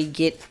really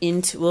get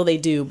into, well, they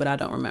do, but I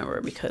don't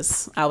remember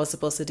because I was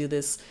supposed to do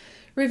this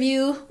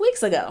review 2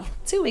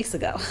 weeks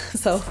ago.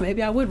 So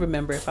maybe I would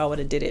remember if I would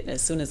have did it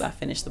as soon as I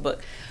finished the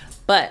book.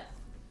 But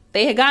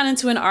they had gotten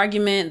into an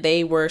argument.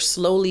 They were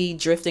slowly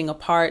drifting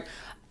apart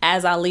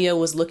as Aaliyah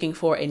was looking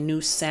for a new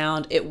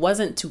sound. It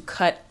wasn't to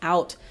cut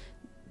out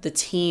the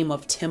team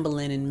of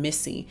Timbaland and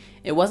Missy.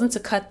 It wasn't to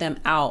cut them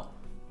out,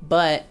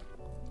 but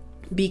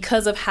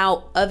because of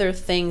how other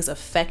things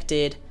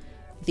affected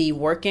the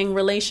working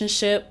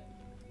relationship,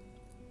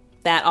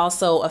 that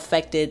also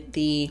affected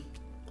the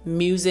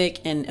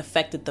music and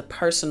affected the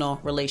personal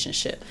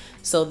relationship.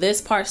 So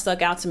this part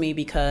stuck out to me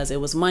because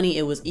it was money,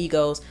 it was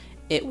egos,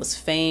 it was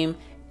fame,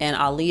 and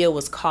Aaliyah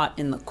was caught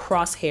in the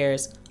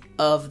crosshairs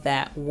of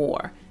that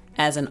war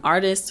as an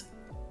artist,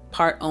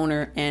 part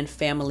owner, and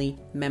family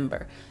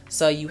member.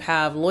 So you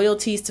have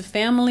loyalties to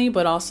family,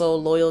 but also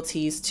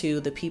loyalties to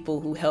the people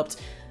who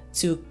helped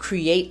to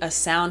create a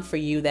sound for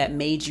you that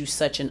made you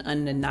such an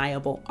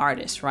undeniable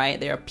artist, right?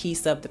 They're a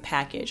piece of the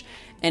package.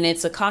 And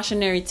it's a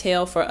cautionary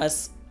tale for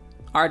us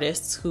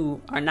artists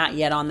who are not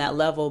yet on that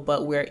level,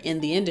 but we're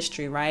in the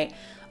industry, right?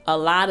 A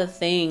lot of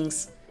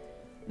things,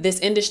 this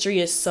industry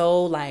is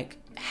so like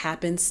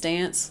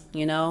happenstance,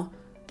 you know?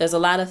 There's a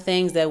lot of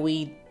things that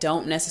we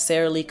don't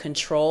necessarily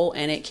control,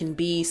 and it can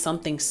be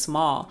something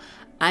small.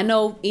 I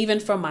know even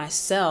for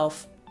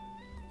myself,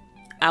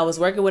 I was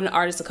working with an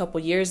artist a couple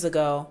years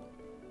ago,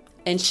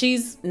 and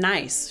she's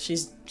nice.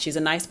 She's a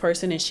nice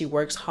person and she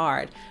works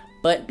hard.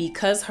 But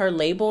because her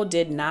label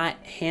did not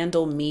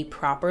handle me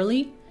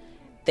properly,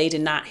 they did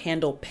not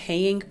handle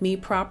paying me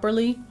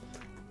properly,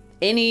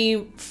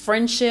 any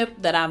friendship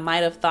that I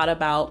might have thought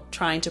about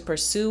trying to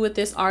pursue with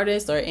this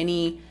artist, or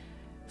any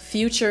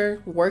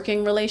future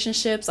working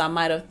relationships I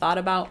might have thought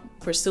about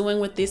pursuing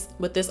with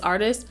this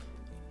artist,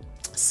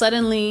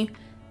 suddenly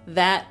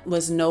that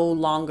was no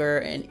longer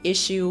an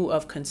issue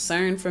of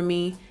concern for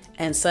me.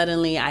 And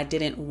suddenly I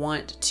didn't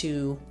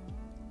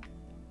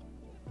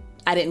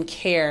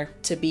care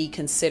to be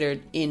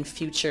considered in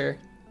future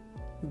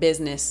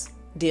business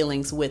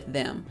dealings with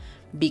them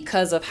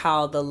because of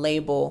how the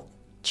label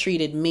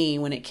treated me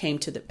when it came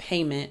to the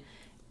payment,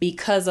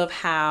 because of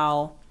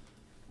how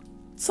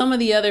some of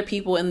the other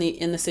people in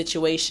the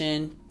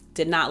situation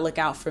did not look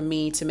out for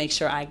me to make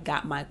sure I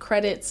got my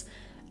credits.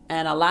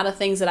 And a lot of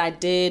things that I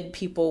did,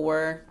 people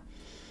were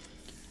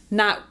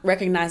not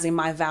recognizing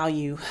my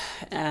value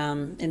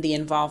in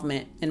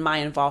my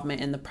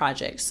involvement in the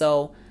project.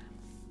 So,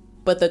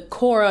 but the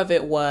core of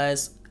it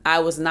was I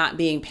was not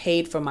being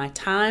paid for my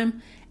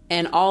time.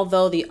 And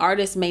although the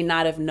artist may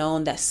not have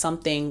known that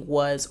something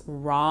was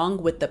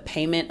wrong with the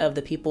payment of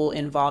the people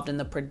involved in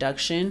the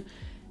production,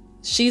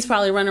 she's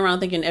probably running around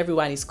thinking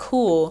everybody's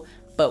cool,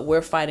 but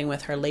we're fighting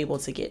with her label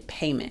to get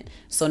payment.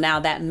 So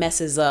now that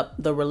messes up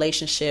the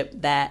relationship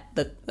that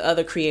the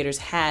other creators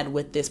had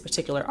with this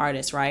particular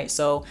artist, right?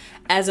 So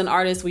as an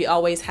artist, we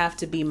always have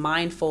to be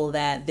mindful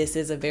that this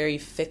is a very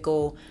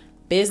fickle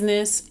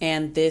business,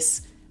 and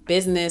this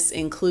business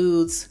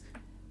includes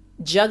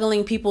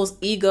juggling people's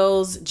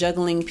egos,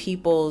 juggling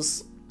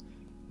people's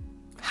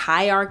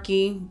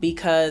hierarchy,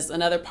 because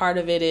another part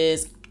of it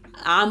is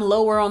I'm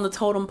lower on the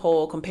totem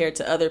pole compared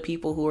to other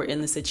people who are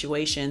in the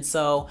situation.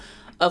 So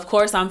of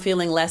course I'm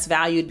feeling less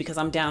valued because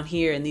I'm down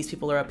here and these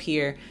people are up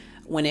here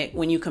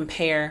when you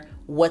compare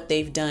what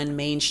they've done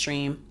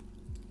mainstream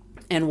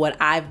and what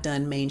I've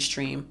done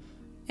mainstream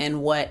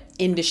and what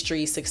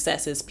industry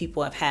successes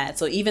people have had.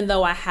 So even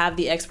though I have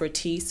the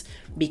expertise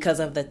because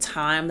of the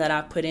time that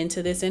I've put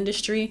into this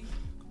industry,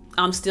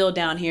 I'm still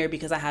down here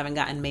because I haven't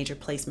gotten major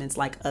placements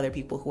like other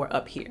people who are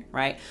up here,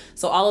 right?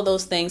 So all of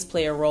those things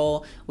play a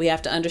role. We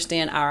have to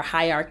understand our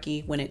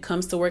hierarchy when it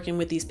comes to working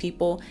with these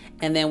people.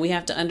 And then we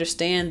have to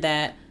understand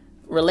that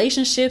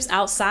relationships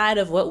outside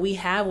of what we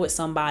have with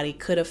somebody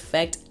could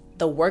affect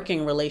the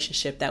working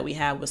relationship that we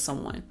have with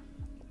someone,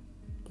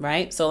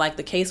 right? So like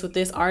the case with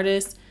this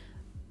artist,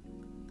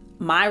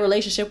 my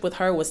relationship with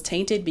her was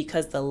tainted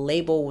because the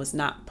label was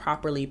not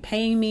properly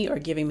paying me or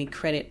giving me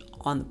credit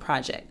on the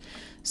project.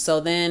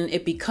 So then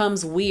it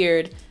becomes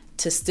weird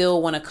to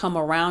still want to come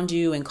around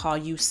you and call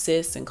you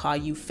sis and call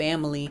you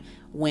family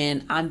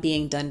when I'm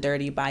being done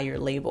dirty by your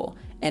label.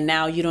 And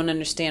now you don't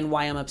understand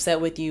why I'm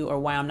upset with you, or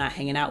why I'm not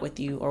hanging out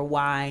with you, or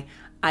why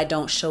I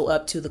don't show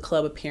up to the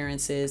club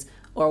appearances,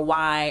 or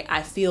why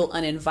I feel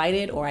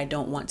uninvited or I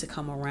don't want to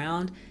come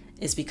around.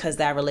 Is because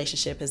that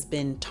relationship has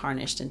been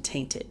tarnished and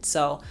tainted.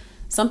 So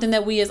something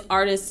that we as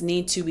artists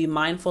need to be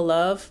mindful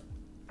of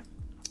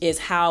is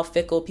how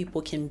fickle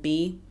people can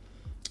be.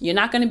 You're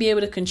not going to be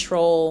able to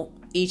control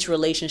each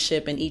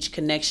relationship and each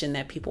connection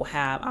that people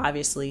have,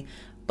 obviously,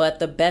 but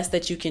the best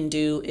that you can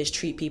do is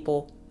treat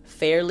people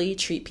fairly,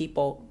 treat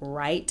people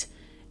right,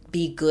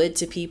 be good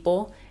to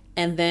people.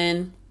 And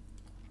then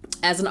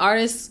as an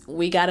artist,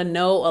 we got to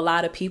know a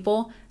lot of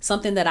people.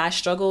 Something that I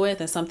struggle with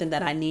and something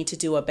that I need to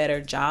do a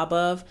better job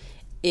of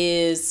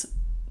is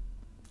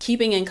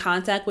keeping in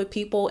contact with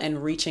people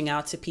and reaching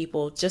out to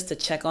people just to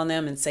check on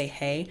them and say,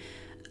 hey.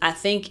 I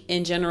think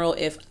in general,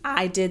 if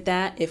I did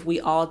that, if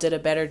we all did a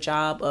better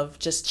job of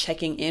just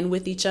checking in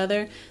with each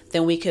other,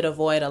 then we could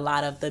avoid a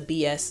lot of the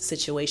BS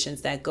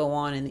situations that go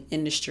on in the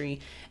industry,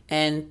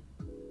 and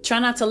try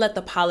not to let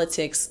the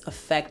politics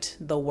affect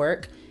the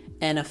work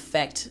and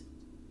affect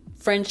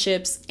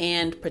friendships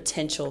and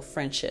potential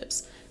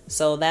friendships.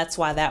 So that's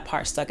why that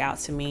part stuck out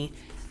to me.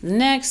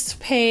 Next,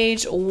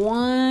 page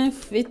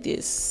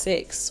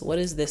 156. What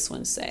does this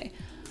one say?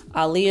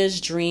 Aaliyah's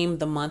dream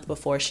the month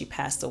before she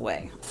passed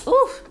away.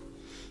 Ooh,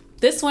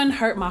 this one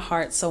hurt my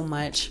heart so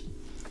much.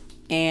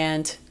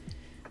 And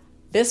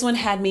this one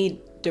had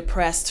me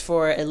depressed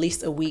for at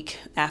least a week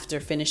after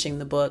finishing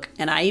the book.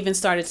 And I even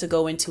started to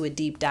go into a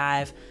deep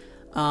dive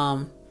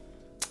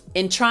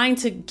in trying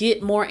to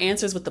get more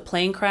answers with the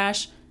plane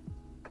crash.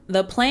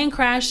 The plane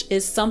crash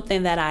is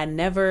something that I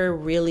never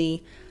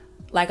really,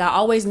 like, I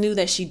always knew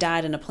that she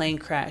died in a plane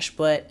crash,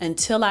 but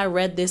until I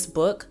read this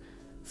book,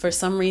 for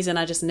some reason,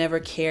 I just never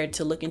cared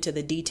to look into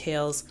the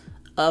details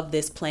of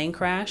this plane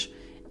crash.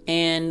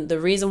 And the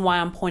reason why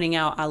I'm pointing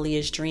out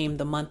Aaliyah's dream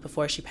the month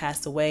before she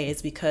passed away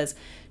is because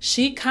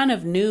she kind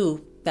of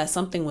knew that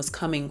something was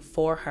coming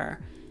for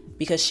her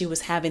because she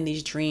was having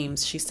these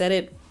dreams. She said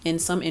it in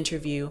some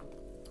interview.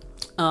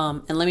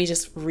 And let me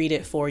just read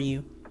it for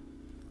you.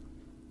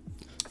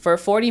 For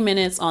 40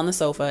 minutes on the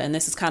sofa, and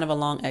this is kind of a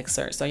long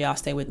excerpt, so y'all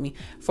stay with me.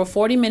 For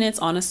 40 minutes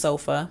on a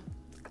sofa,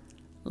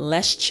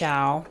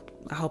 LexCATL,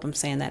 I hope I'm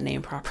saying that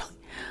name properly,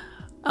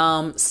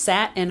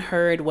 sat and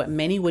heard what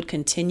many would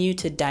continue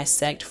to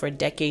dissect for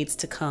decades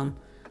to come.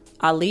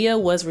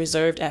 Aaliyah was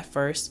reserved at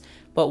first,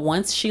 but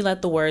once she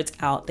let the words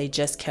out, they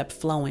just kept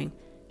flowing.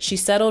 She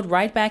settled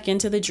right back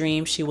into the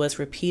dream she was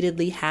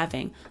repeatedly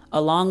having,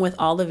 along with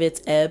all of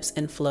its ebbs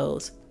and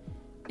flows.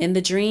 In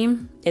the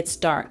dream, it's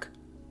dark.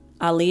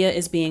 Aaliyah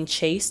is being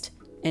chased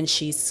and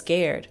she's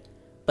scared,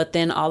 but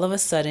then all of a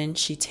sudden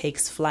she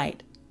takes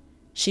flight.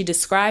 She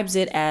describes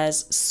it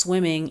as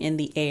swimming in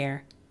the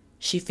air.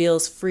 She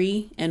feels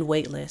free and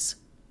weightless.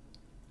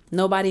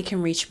 Nobody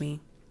can reach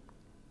me.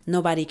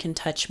 Nobody can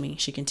touch me,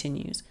 she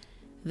continues.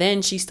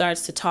 Then she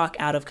starts to talk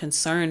out of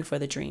concern for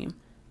the dream.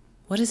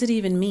 What does it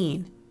even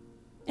mean?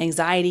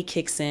 Anxiety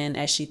kicks in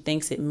as she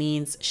thinks it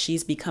means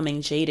she's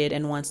becoming jaded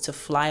and wants to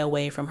fly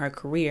away from her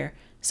career,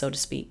 so to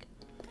speak.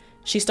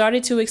 She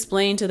started to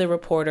explain to the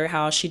reporter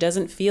how she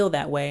doesn't feel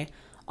that way,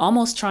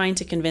 almost trying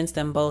to convince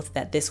them both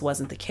that this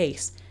wasn't the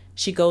case.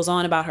 She goes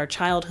on about her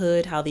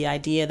childhood, how the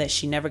idea that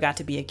she never got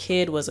to be a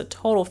kid was a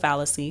total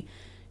fallacy.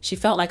 She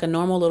felt like a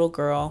normal little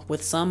girl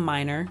with some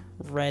minor,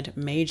 read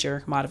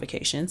major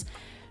modifications.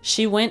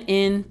 She went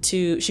on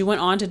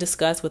to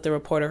discuss with the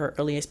reporter her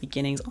earliest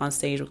beginnings on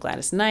stage with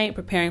Gladys Knight,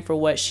 preparing for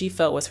what she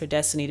felt was her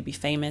destiny to be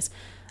famous.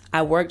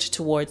 I worked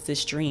towards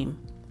this dream.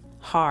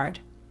 Hard.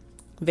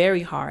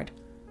 Very hard.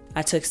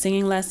 I took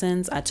singing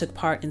lessons. I took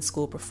part in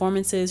school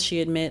performances,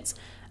 she admits.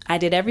 I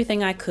did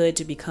everything I could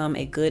to become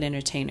a good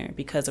entertainer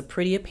because a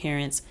pretty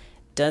appearance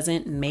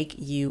doesn't make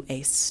you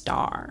a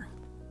star.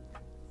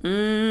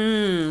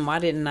 Why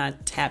didn't I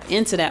tap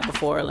into that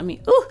before?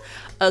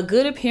 A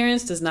good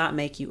appearance does not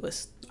make you a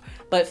star.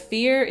 But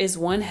fear is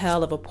one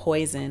hell of a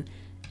poison,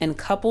 and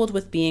coupled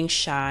with being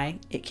shy,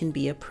 it can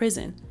be a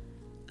prison.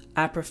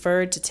 I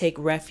preferred to take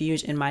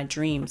refuge in my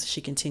dreams, she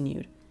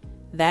continued.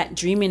 That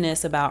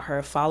dreaminess about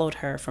her followed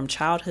her from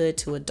childhood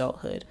to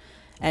adulthood.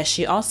 As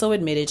she also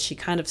admitted, she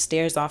kind of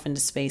stares off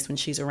into space when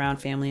she's around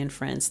family and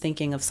friends,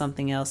 thinking of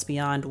something else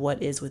beyond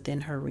what is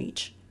within her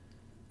reach.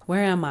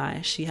 Where am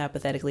I? She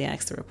hypothetically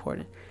asked the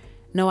reporter.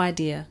 No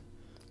idea.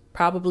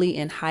 Probably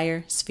in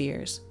higher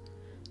spheres.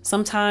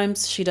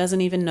 Sometimes she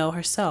doesn't even know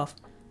herself,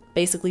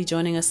 basically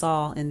joining us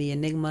all in the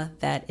enigma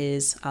that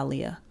is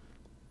Aaliyah.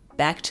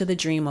 Back to the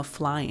dream of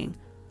flying.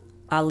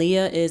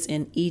 Aaliyah is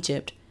in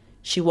Egypt.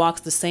 She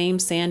walks the same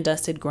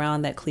sand-dusted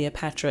ground that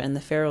Cleopatra and the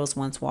pharaohs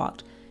once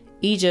walked.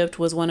 Egypt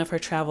was one of her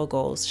travel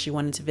goals. She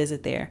wanted to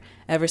visit there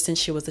ever since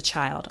she was a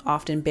child,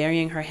 often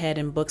burying her head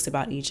in books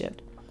about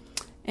Egypt.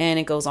 And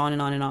it goes on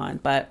and on and on.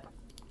 But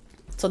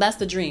so that's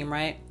the dream,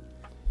 right?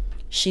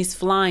 She's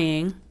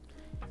flying.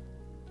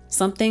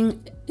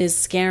 Something is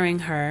scaring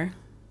her,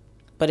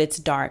 but it's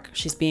dark.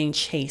 She's being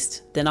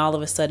chased. Then all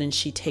of a sudden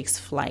she takes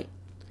flight.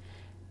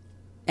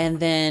 And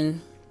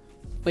then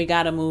we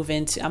got to move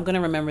into, I'm going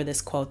to remember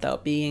this quote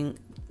though, being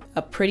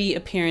a pretty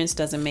appearance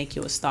doesn't make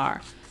you a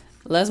star.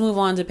 Let's move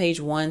on to page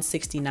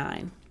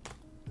 169,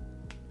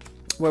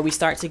 where we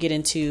start to get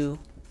into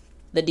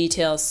the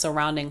details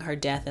surrounding her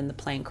death in the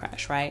plane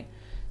crash, right?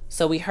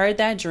 So we heard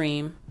that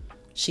dream.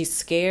 She's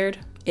scared.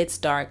 It's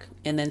dark.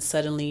 And then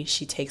suddenly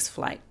she takes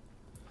flight.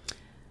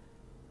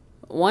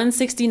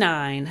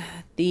 169,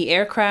 the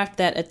aircraft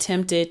that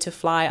attempted to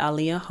fly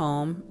Aaliyah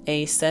home,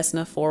 a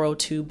Cessna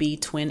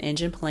 402B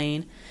twin-engine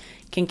plane,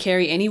 can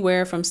carry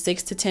anywhere from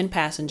 6 to 10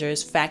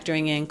 passengers,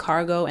 factoring in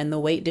cargo and the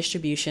weight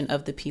distribution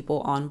of the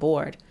people on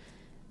board.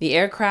 The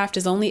aircraft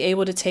is only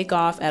able to take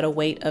off at a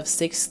weight of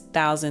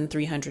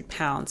 6,300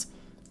 pounds.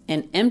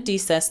 An empty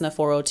Cessna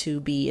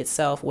 402B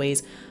itself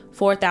weighs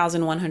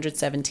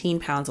 4,117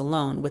 pounds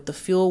alone, with the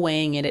fuel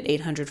weighing it at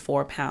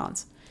 804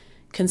 pounds.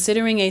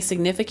 Considering a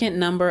significant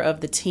number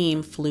of the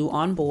team flew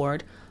on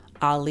board,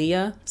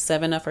 Aaliyah,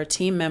 7 of her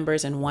team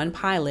members, and 1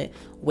 pilot,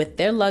 with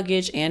their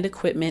luggage and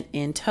equipment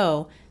in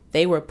tow,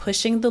 they were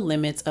pushing the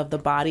limits of the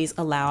bodies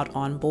allowed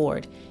on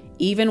board,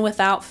 even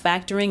without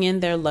factoring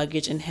in their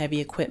luggage and heavy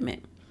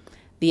equipment.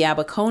 The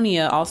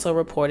Abaconia also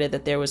reported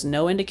that there was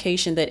no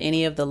indication that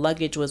any of the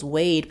luggage was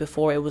weighed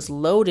before it was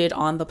loaded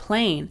on the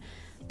plane.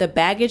 The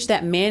baggage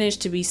that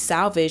managed to be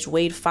salvaged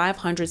weighed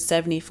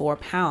 574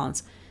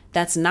 pounds.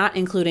 That's not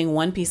including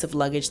 1 piece of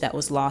luggage that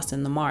was lost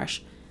in the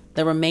marsh.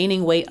 The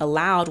remaining weight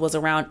allowed was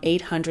around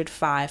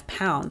 805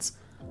 pounds.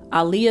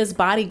 Aaliyah's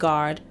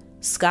bodyguard,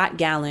 Scott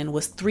Gallen,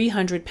 was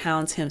 300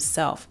 pounds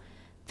himself.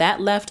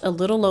 That left a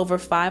little over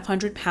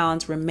 500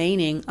 pounds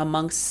remaining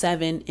among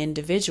 7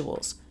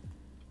 individuals,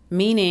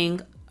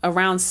 meaning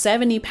around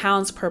 70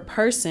 pounds per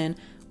person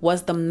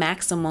was the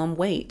maximum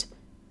weight.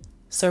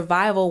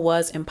 Survival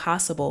was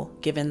impossible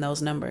given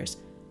those numbers.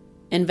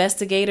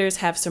 Investigators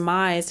have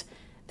surmised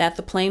that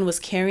the plane was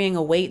carrying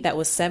a weight that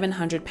was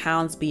 700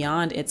 pounds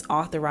beyond its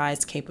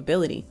authorized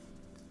capability.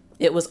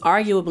 It was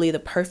arguably the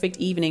perfect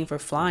evening for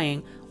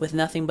flying, with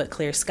nothing but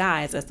clear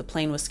skies, as the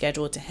plane was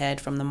scheduled to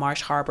head from the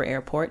Marsh Harbor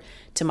Airport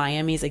to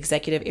Miami's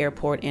Executive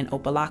Airport in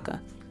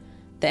Opa-locka.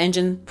 The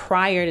engine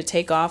prior to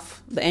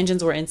takeoff, the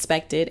engines were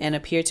inspected and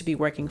appeared to be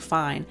working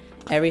fine.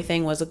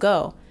 Everything was a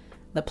go.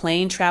 The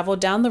plane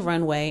traveled down the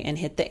runway and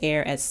hit the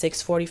air at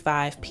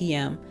 6:45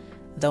 p.m.,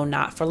 though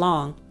not for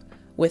long.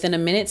 Within a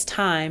minute's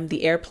time,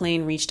 the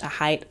airplane reached a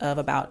height of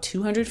about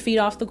 200 feet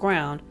off the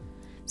ground.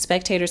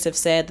 Spectators have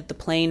said that the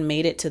plane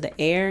made it to the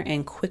air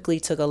and quickly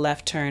took a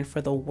left turn for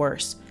the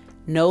worst,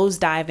 nose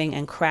diving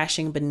and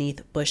crashing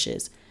beneath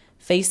bushes,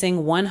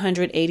 facing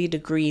 180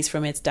 degrees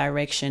from its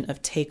direction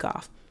of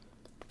takeoff.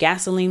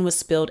 Gasoline was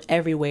spilled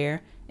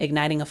everywhere,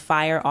 igniting a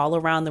fire all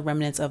around the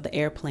remnants of the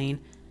airplane.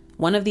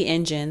 One of the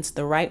engines,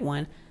 the right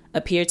one,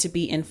 appeared to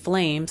be in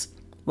flames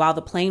while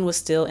the plane was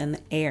still in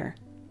the air.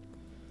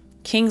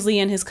 Kingsley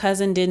and his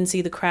cousin didn't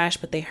see the crash,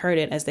 but they heard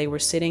it as they were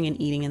sitting and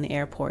eating in the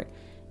airport.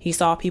 He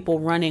saw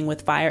people running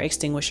with fire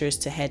extinguishers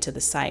to head to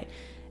the site,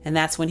 and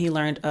that's when he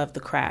learned of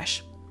the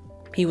crash.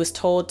 He was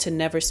told to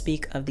never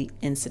speak of the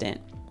incident.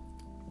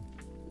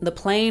 The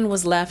plane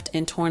was left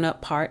in torn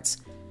up parts,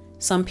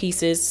 some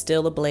pieces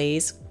still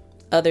ablaze,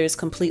 others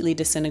completely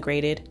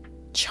disintegrated.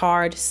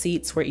 Charred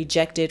seats were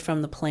ejected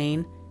from the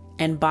plane,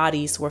 and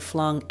bodies were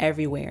flung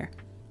everywhere,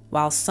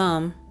 while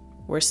some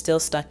were still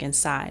stuck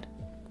inside.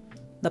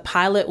 The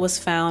pilot was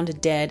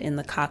found dead in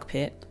the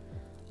cockpit.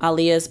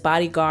 Aaliyah's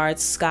bodyguard,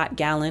 Scott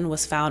Gallen,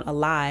 was found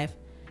alive,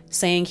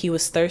 saying he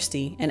was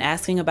thirsty and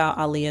asking about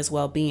Aaliyah's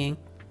well-being.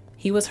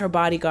 He was her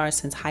bodyguard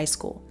since high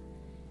school.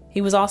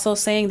 He was also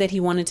saying that he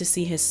wanted to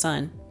see his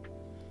son.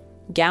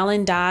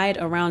 Gallen died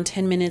around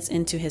 10 minutes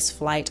into his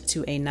flight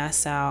to a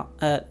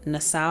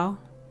Nassau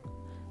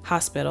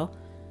hospital.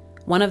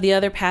 One of the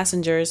other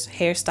passengers,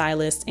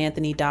 hairstylist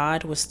Anthony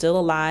Dodd, was still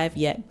alive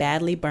yet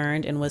badly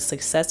burned and was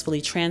successfully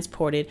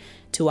transported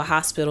to a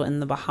hospital in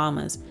the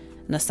Bahamas,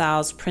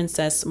 Nassau's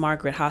Princess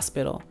Margaret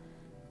Hospital,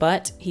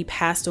 but he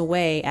passed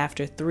away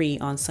after 3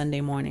 on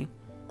Sunday morning.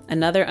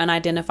 Another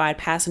unidentified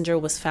passenger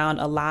was found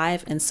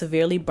alive and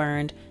severely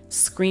burned,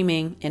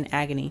 screaming in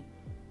agony.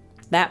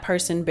 That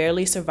person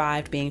barely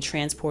survived being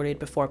transported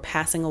before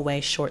passing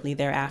away shortly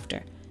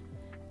thereafter.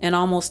 And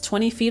almost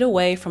 20 feet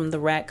away from the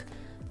wreck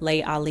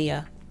lay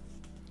Aaliyah.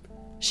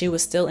 She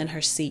was still in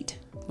her seat,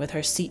 with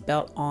her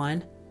seatbelt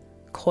on,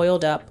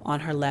 coiled up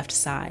on her left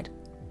side.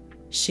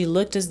 She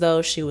looked as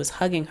though she was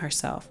hugging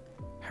herself,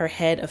 her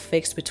head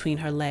affixed between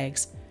her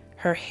legs.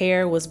 Her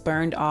hair was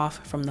burned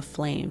off from the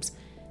flames,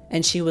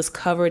 and she was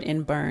covered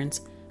in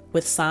burns,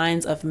 with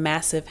signs of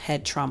massive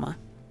head trauma.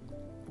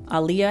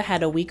 Aaliyah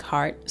had a weak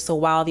heart, so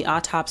while the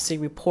autopsy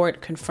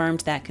report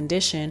confirmed that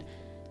condition,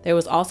 there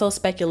was also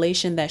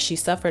speculation that she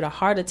suffered a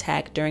heart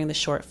attack during the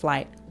short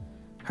flight.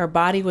 Her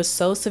body was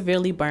so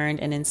severely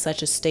burned and in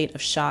such a state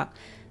of shock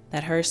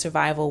that her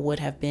survival would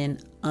have been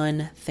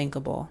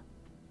unthinkable.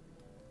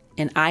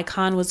 An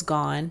icon was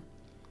gone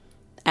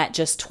at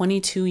just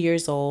 22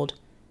 years old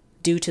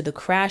due to the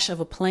crash of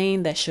a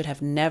plane that should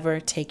have never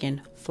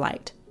taken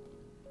flight.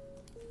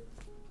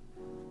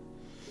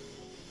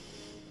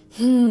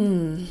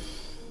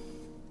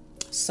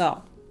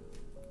 So,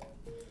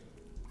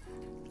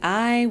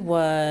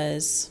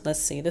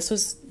 this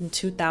was in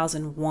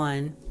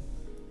 2001.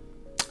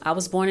 I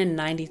was born in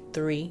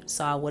 93,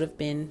 so I would have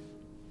been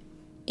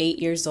 8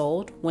 years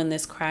old when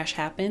this crash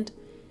happened.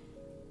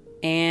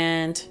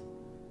 And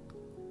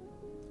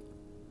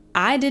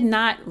I did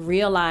not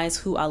realize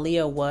who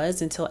Aaliyah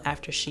was until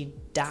after she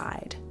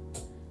died.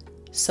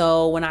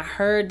 So when I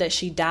heard that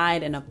she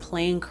died in a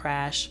plane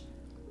crash,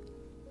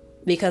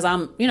 because I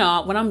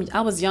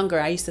was younger,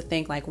 I used to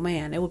think like,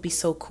 man, it would be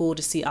so cool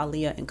to see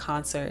Aaliyah in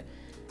concert.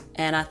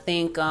 And I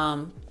think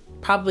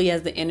probably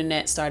as the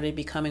internet started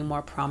becoming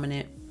more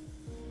prominent,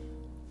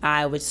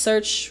 I would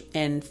search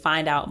and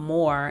find out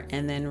more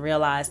and then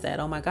realize that,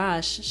 oh my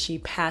gosh, she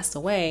passed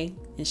away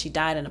and she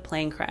died in a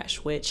plane crash,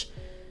 which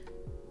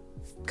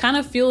kind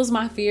of fuels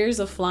my fears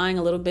of flying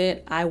a little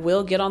bit. I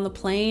will get on the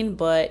plane,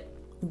 but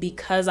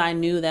because I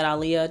knew that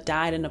Aaliyah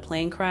died in a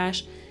plane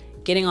crash,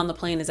 getting on the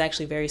plane is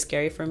actually very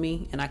scary for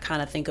me. And I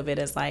kind of think of it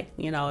as like,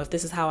 if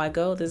this is how I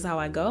go, this is how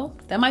I go.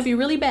 That might be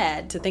really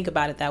bad to think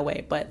about it that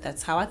way, but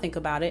that's how I think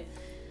about it.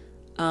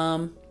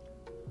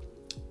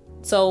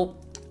 So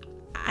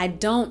I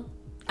don't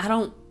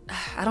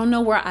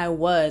know where I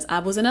was. I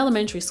was in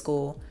elementary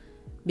school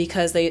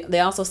because they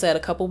also said a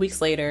couple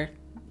weeks later,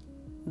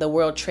 the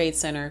World Trade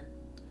Center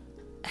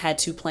had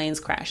 2 planes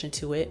crash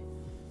into it.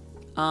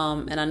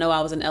 And I know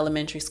I was in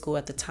elementary school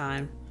at the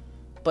time.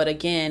 But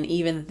again,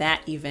 even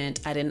that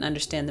event, I didn't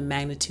understand the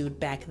magnitude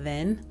back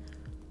then.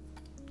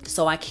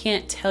 So I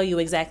can't tell you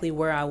exactly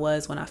where I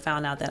was when I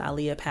found out that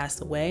Aaliyah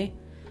passed away.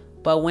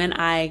 But when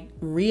I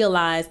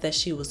realized that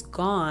she was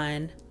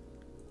gone,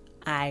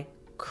 I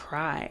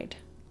cried.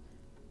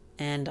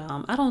 And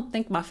I don't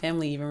think my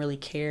family even really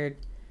cared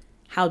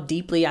how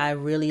deeply I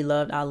really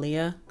loved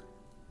Aaliyah.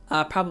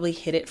 I probably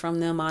hid it from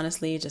them,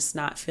 honestly, just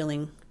not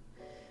feeling.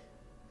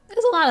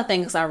 There's a lot of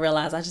things I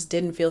realized I just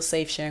didn't feel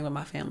safe sharing with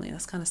my family.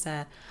 That's kind of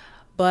sad.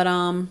 But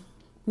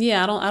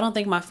yeah, I don't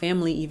think my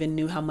family even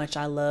knew how much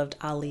I loved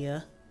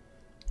Aaliyah.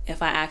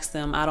 If I asked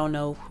them, I don't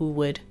know who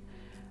would.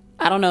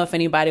 I don't know if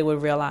anybody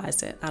would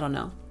realize it. I don't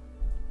know.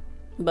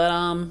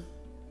 But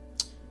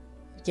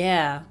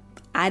yeah,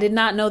 I did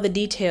not know the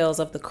details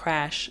of the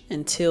crash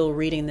until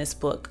reading this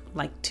book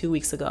like 2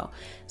 weeks ago.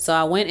 So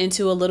I went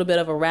into a little bit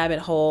of a rabbit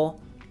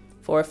hole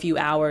for a few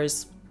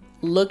hours,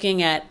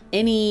 looking at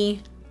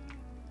any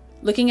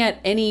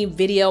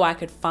video I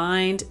could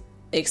find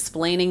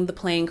explaining the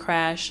plane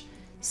crash,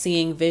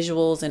 seeing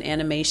visuals and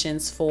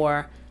animations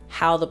for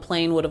how the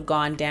plane would have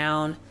gone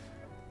down,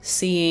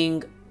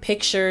 seeing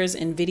pictures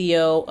and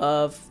video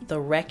of the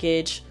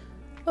wreckage.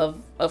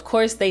 Of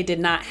course, they did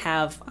not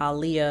have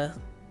Aaliyah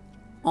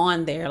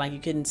on there, like you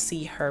couldn't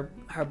see her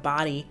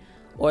body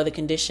or the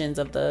conditions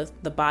of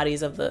the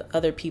bodies of the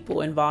other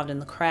people involved in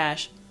the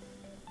crash.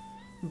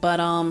 But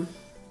I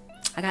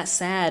got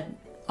sad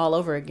all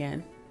over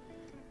again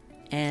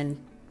and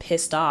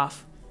pissed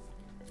off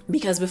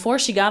because before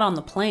she got on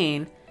the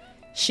plane,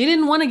 she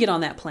didn't want to get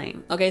on that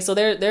plane. Okay, so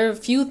there are a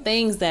few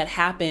things that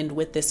happened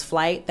with this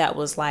flight that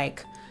was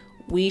like,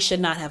 we should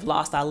not have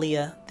lost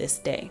Aaliyah this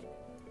day.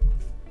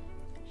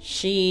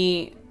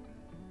 She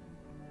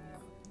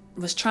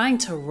was trying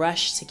to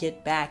rush to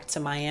get back to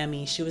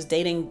Miami. She was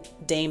dating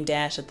Dame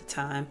Dash at the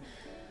time.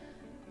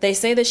 They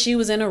say that she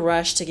was in a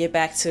rush to get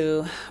back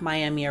to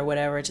Miami or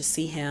whatever to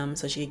see him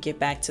so she could get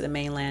back to the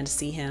mainland to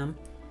see him.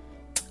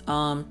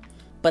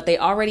 But they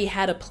already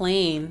had a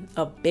plane,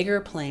 a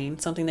bigger plane,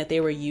 something that they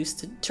were used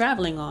to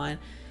traveling on.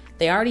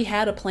 They already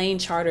had a plane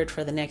chartered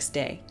for the next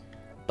day.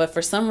 But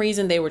for some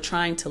reason, they were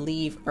trying to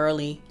leave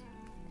early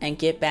and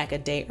get back a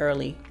day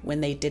early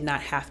when they did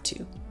not have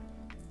to.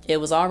 It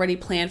was already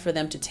planned for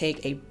them to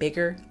take a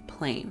bigger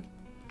plane.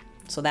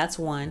 So that's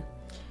one.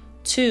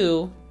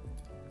 Two,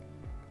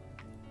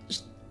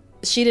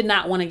 she did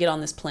not want to get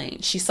on this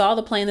plane. She saw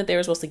the plane that they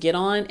were supposed to get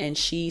on and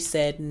she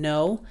said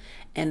no.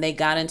 And they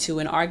got into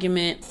an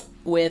argument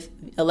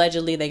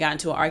allegedly they got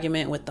into an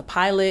argument with the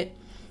pilot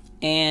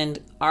and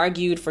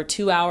argued for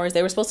 2 hours.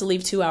 They were supposed to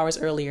leave 2 hours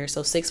earlier.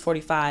 So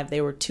 6:45,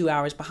 they were 2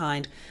 hours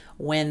behind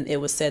when it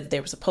was said that they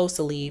were supposed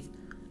to leave.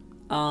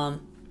 But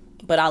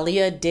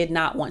Aaliyah did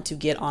not want to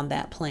get on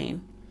that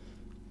plane.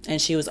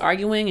 And she was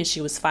arguing and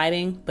she was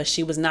fighting, but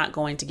she was not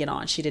going to get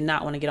on. She did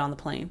not want to get on the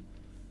plane.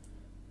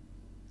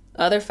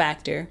 Other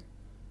factor,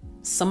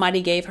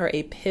 somebody gave her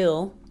a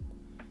pill,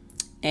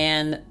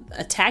 and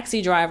a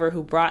taxi driver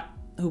who brought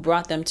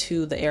them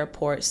to the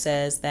airport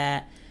says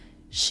that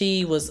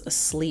she was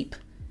asleep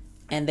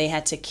and they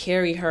had to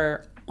carry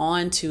her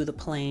onto the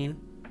plane.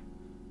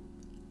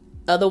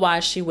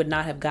 Otherwise, she would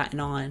not have gotten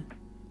on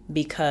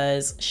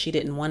because she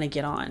didn't want to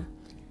get on.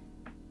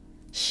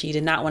 She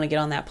did not want to get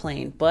on that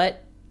plane,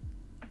 but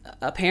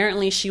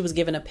apparently she was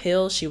given a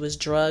pill, she was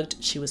drugged,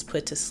 she was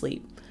put to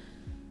sleep.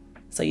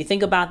 So you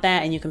think about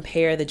that and you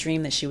compare the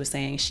dream that she was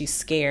saying. She's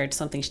scared,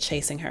 something's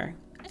chasing her,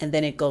 and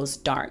then it goes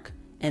dark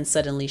and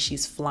suddenly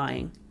she's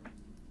flying.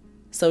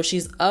 So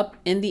she's up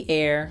in the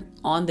air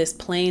on this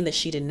plane that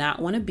she did not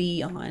want to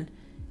be on,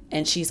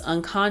 and she's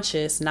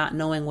unconscious, not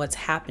knowing what's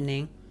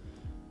happening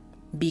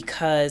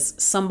because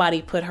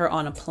somebody put her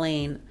on a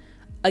plane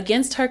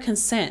against her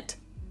consent.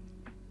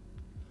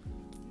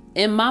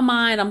 In my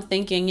mind, I'm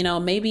thinking,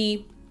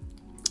 maybe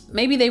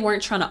they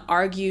weren't trying to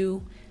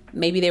argue.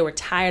 Maybe they were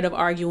tired of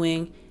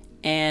arguing.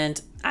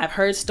 And I've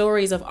heard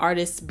stories of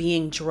artists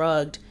being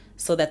drugged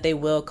so that they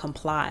will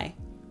comply.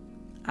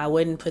 I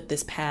wouldn't put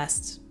this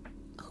past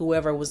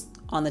whoever was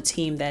on the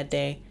team that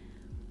day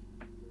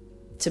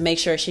to make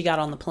sure she got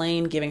on the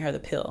plane, giving her the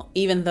pill,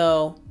 even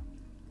though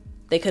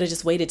they could have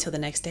just waited till the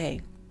next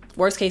day.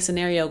 Worst case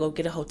scenario, go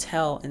get a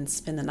hotel and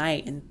spend the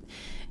night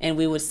and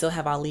we would still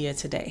have Aaliyah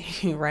today,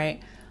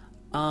 right?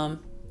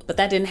 But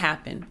that didn't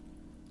happen.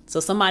 So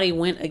somebody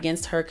went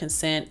against her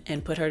consent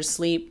and put her to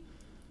sleep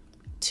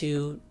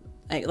to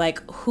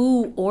like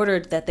who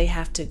ordered that they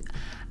have to,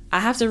 I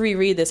have to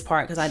reread this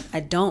part because I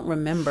don't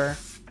remember,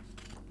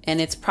 and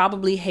it's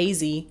probably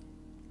hazy.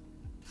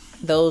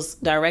 Those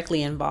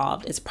directly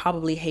involved, it's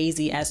probably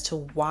hazy as to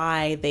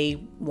why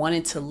they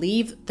wanted to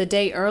leave the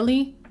day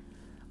early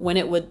when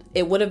it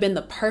would have been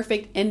the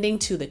perfect ending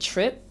to the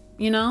trip,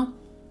 And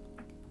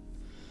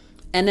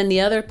then the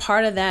other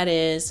part of that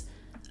is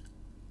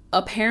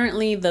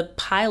apparently the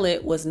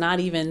pilot was not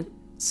even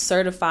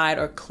certified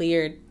or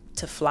cleared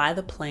to fly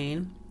the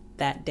plane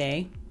that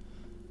day.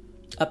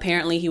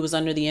 Apparently he was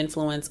under the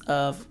influence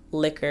of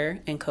liquor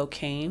and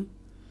cocaine,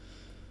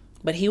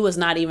 but he was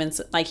not even,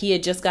 like, he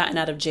had just gotten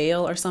out of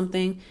jail or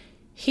something.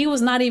 he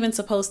was not even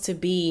supposed to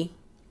be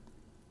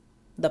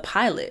the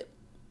pilot.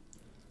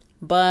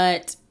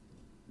 But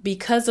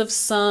because of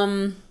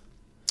some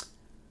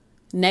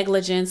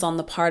negligence on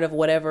the part of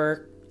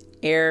whatever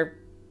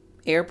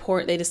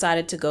airport they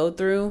decided to go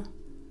through,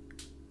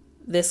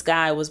 this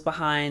guy was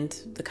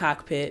behind the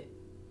cockpit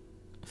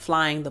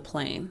flying the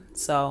plane.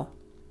 So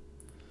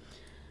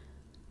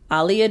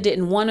Aaliyah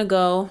didn't want to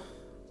go.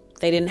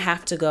 They didn't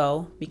have to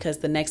go because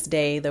the next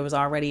day there was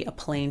already a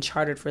plane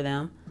chartered for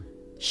them.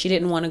 She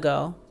didn't want to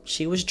go.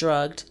 She was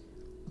drugged,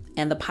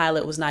 and the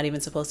pilot was not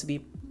even supposed to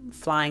be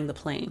flying the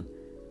plane.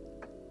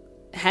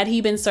 Had he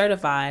been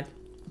certified,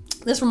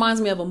 this reminds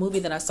me of a movie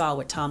that I saw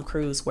with Tom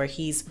Cruise where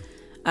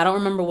I don't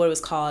remember what it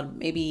was called,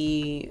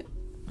 maybe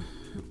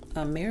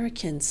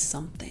American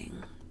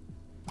something.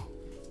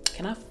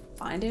 Can I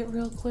find it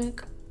real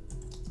quick?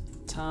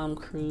 Tom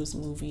Cruise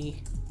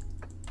movie.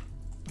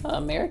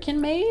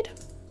 American Made?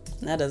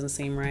 That doesn't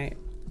seem right.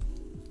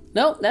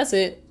 Nope, that's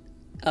it.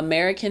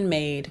 American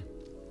Made.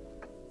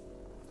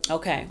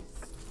 Okay.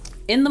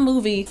 In the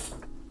movie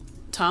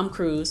Tom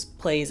Cruise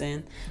plays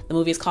in, the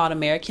movie is called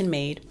American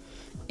Made.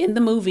 In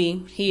the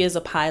movie, he is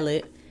a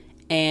pilot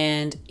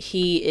and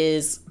he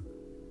is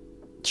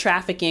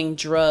trafficking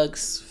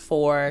drugs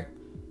for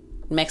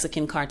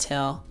Mexican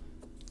cartel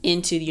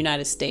into the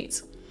United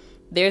States.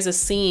 There's a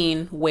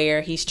scene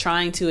where he's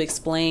trying to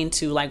explain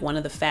to like one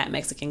of the fat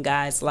Mexican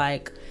guys,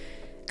 like,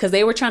 because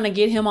they were trying to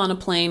get him on a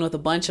plane with a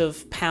bunch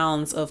of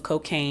pounds of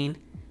cocaine,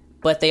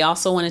 but they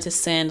also wanted to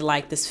send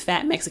like this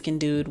fat Mexican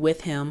dude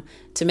with him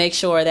to make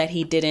sure that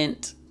he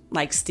didn't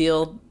like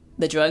steal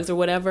the drugs or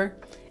whatever.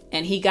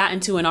 And he got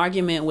into an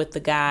argument with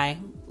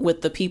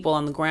the people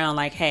on the ground,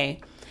 like, hey,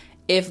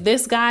 if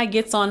this guy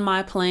gets on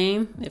my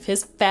plane, if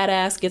his fat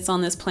ass gets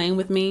on this plane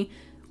with me,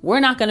 we're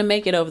not going to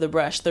make it over the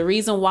brush. The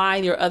reason why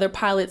your other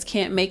pilots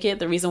can't make it,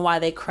 the reason why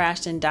they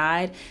crashed and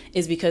died,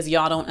 is because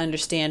y'all don't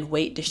understand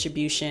weight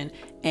distribution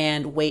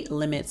and weight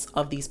limits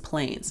of these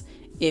planes.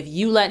 If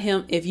you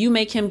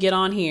make him get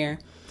on here,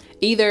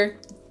 either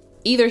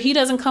he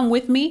doesn't come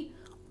with me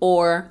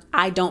or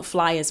I don't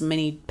fly as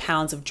many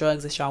pounds of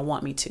drugs as y'all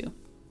want me to.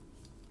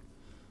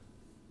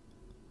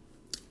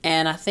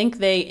 And I think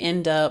they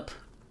end up,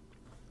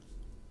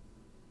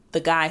 the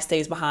guy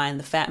stays behind,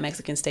 the fat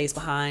Mexican stays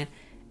behind,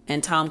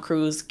 and Tom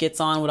Cruise gets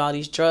on with all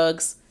these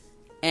drugs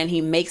and he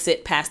makes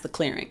it past the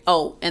clearing.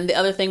 Oh, and the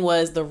other thing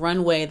was the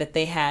runway that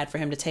they had for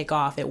him to take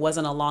off. It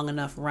wasn't a long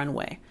enough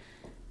runway.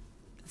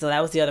 So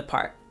that was the other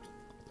part.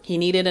 He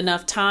needed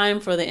enough time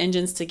for the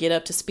engines to get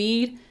up to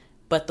speed,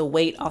 but the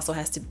weight also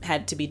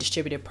had to be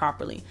distributed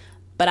properly.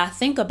 But I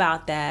think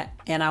about that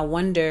and I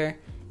wonder,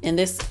 in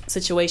this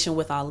situation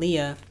with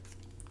Aaliyah,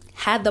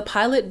 had the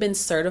pilot been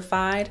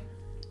certified,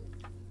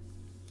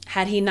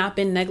 had he not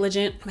been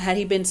negligent, had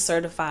he been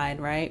certified,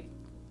 right?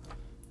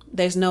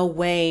 There's no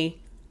way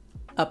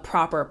a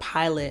proper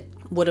pilot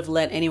would have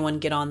let anyone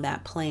get on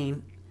that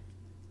plane.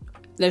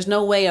 There's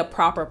no way a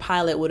proper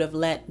pilot would have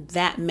let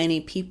that many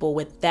people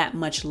with that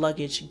much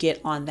luggage get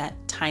on that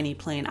tiny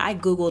plane. I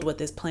Googled what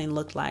this plane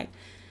looked like.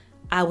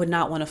 I would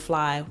not want to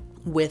fly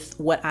with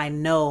what I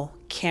know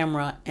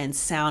camera and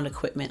sound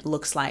equipment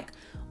looks like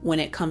when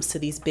it comes to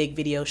these big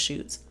video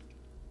shoots.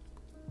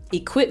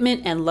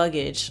 Equipment and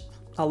luggage,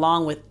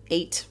 along with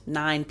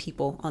 8-9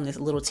 people on this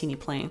little teeny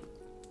plane.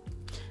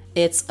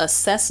 It's a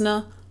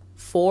Cessna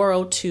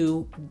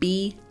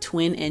 402B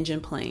twin engine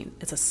plane.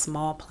 It's a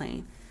small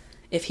plane.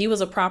 If he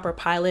was a proper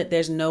pilot,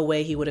 there's no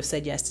way he would have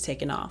said yes to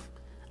taking off.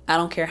 I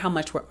don't care how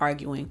much we're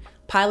arguing.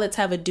 Pilots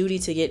have a duty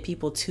to get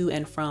people to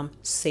and from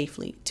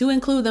safely, to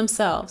include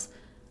themselves.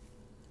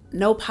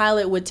 No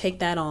pilot would take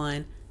that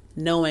on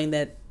knowing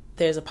that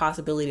there's a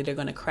possibility they're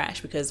going to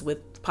crash, because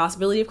with the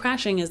possibility of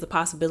crashing is the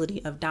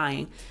possibility of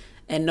dying,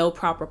 and no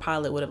proper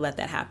pilot would have let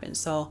that happen.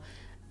 So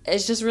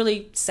it's just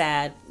really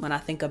sad when I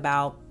think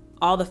about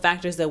all the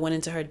factors that went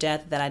into her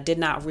death that I did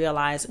not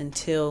realize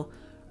until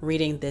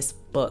reading this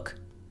book.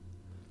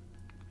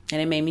 And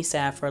it made me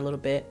sad for a little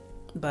bit.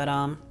 But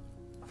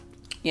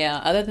yeah,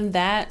 other than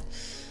that,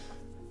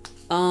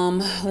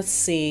 let's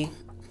see.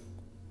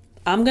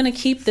 I'm going to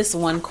keep this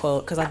one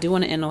quote because I do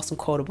want to end on some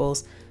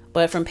quotables.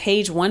 But from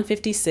page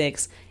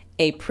 156,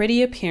 a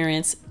pretty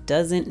appearance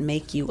doesn't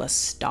make you a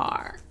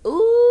star.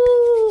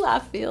 Ooh, I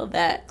feel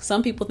that.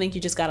 Some people think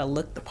you just got to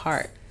look the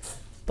part,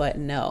 but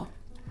no.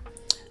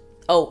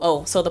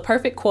 So the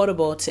perfect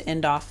quotable to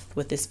end off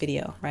with this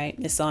video, right?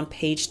 It's on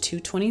page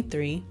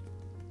 223.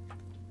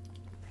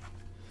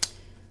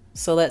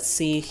 So let's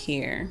see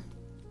here.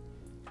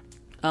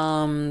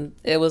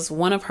 It was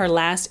one of her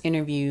last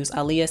interviews.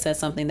 Aaliyah said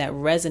something that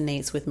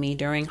resonates with me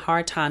during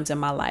hard times in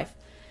my life.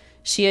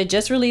 She had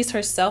just released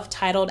her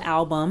self-titled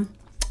album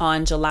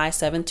on July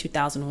 7th,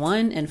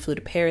 2001 and flew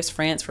to Paris,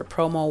 France for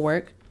promo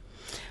work.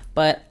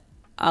 But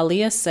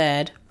Aaliyah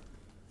said,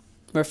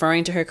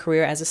 referring to her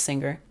career as a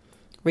singer,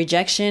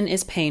 "Rejection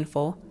is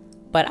painful,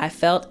 but I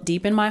felt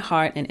deep in my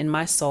heart and in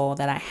my soul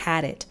that I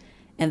had it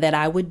and that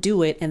I would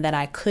do it and that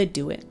I could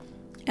do it.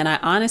 And I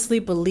honestly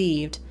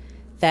believed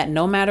that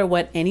no matter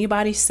what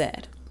anybody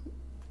said,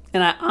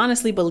 And I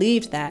honestly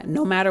believed that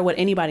no matter what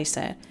anybody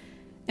said.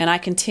 And I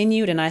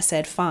continued and I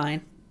said,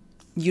 fine,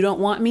 you don't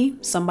want me,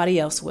 somebody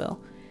else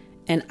will.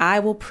 And I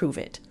will prove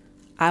it.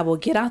 I will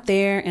get out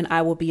there and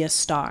I will be a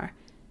star.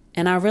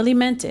 And I really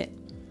meant it.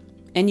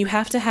 And you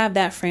have to have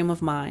that frame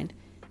of mind.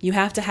 You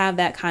have to have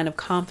that kind of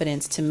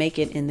confidence to make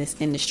it in this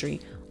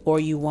industry, or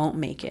you won't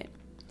make it.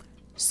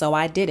 So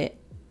I did it.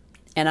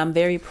 And I'm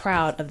very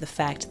proud of the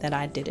fact that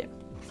I did it.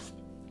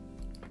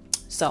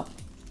 So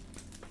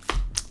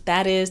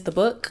that is the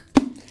book,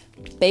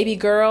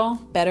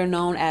 Babygirl, better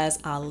known as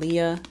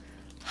Aaliyah.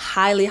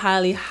 Highly,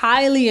 highly,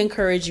 highly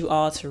encourage you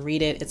all to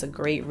read it. It's a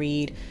great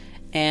read.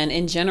 And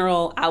in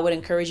general, I would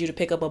encourage you to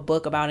pick up a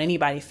book about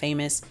anybody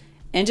famous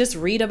and just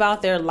read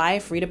about their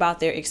life, read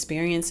about their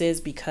experiences,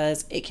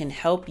 because it can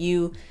help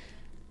you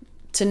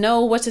to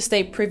know what to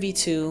stay privy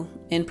to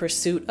in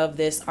pursuit of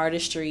this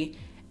artistry,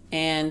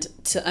 and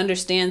to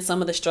understand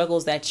some of the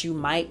struggles that you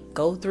might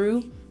go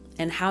through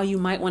and how you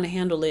might want to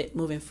handle it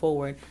moving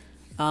forward.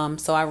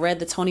 So I read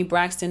the Toni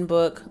Braxton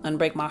book,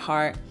 Unbreak My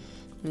Heart.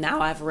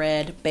 Now I've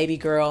read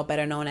Babygirl,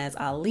 better known as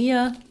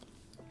Aaliyah.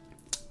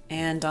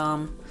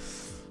 And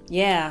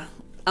yeah,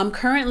 I'm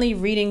currently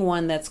reading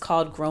one that's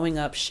called Growing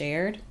Up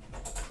Shared.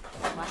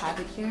 Do I have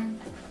it here?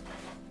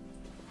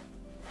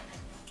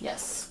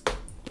 Yes.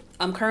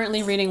 I'm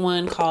currently reading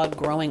one called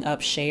Growing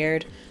Up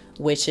Shared,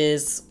 which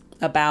is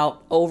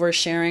about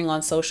oversharing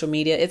on social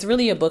media. It's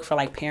really a book for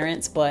like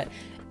parents, but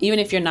even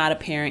if you're not a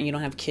parent, you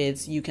don't have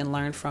kids, you can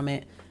learn from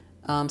it.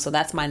 So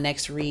that's my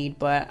next read,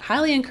 but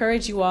highly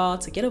encourage you all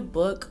to get a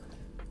book,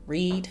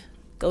 read,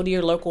 go to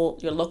your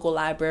local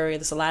library.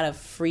 There's a lot of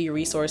free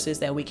resources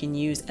that we can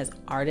use as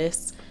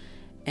artists,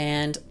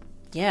 and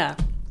yeah,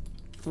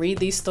 read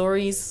these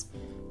stories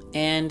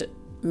and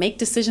make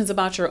decisions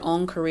about your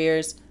own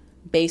careers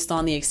based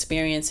on the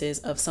experiences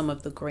of some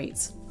of the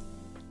greats.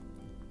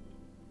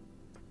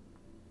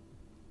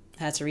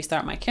 I had to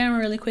restart my camera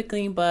really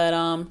quickly,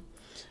 but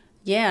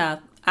yeah,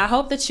 I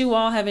hope that you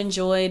all have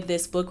enjoyed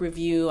this book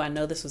review. I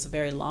know this was a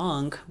very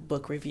long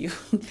book review.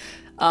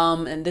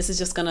 And this is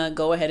just gonna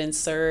go ahead and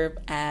serve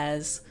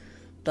as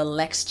the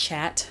Lex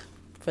chat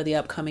for the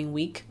upcoming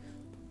week.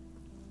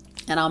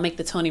 And I'll make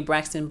the Toni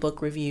Braxton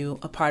book review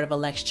a part of a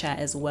Lex chat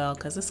as well,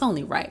 because it's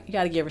only right. You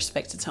gotta give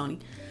respect to Toni.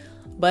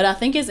 But I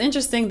think it's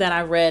interesting that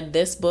I read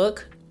this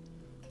book,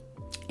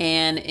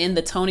 and in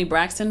the Toni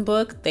Braxton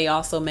book, they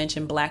also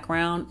mentioned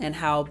Blackground and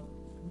how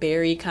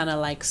Barry kind of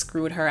like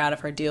screwed her out of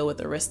her deal with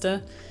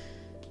Arista.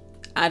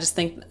 I just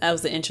think that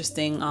was an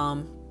interesting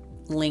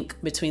link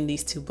between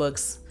these two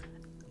books.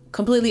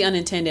 Completely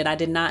unintended. I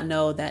did not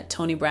know that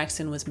Toni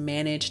Braxton was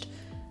managed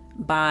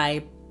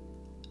by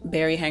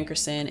Barry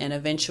Hankerson and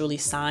eventually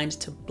signed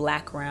to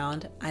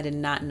Blackground. I did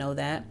not know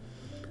that.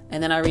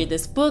 And then I read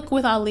this book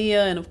with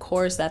Aaliyah, and of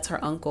course that's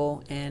her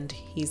uncle, and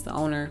he's the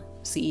owner,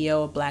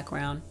 CEO of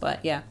Blackground.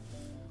 But yeah,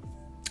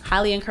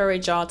 highly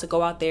encourage y'all to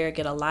go out there,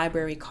 get a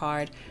library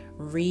card,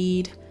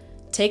 read,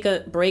 take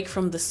a break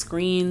from the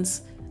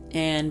screens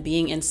and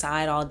being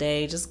inside all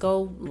day. Just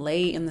go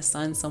lay in the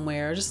sun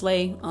somewhere, or just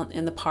lay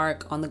in the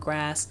park on the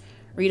grass,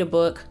 read a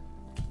book.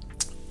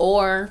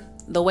 Or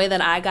the way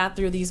that I got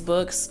through these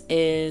books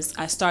is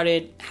I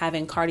started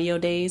having cardio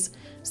days.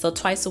 So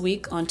twice a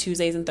week on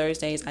Tuesdays and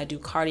Thursdays, I do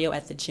cardio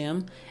at the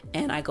gym,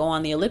 and I go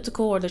on the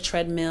elliptical or the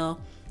treadmill,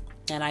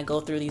 and I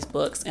go through these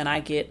books, and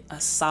I get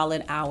a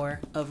solid hour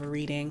of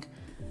reading.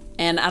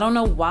 And I don't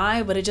know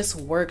why, but it just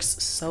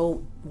works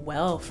so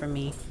well for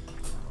me.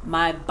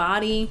 My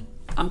body,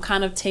 I'm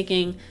kind of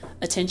taking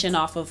attention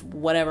off of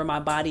whatever my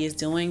body is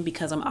doing,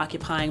 because I'm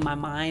occupying my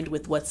mind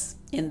with what's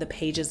in the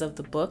pages of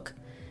the book.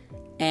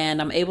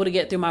 And I'm able to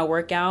get through my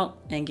workout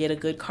and get a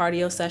good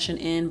cardio session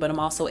in, but I'm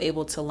also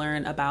able to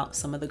learn about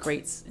some of the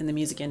greats in the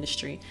music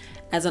industry.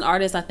 As an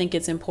artist, I think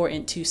it's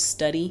important to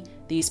study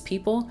these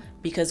people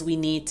because we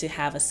need to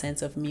have a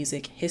sense of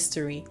music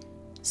history.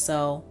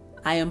 So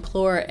I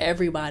implore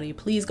everybody,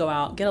 please go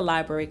out, get a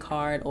library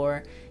card,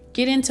 or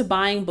get into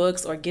buying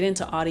books, or get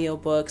into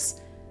audiobooks.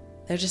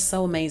 They're just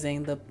so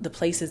amazing, the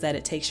places that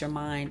it takes your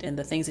mind and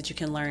the things that you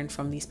can learn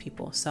from these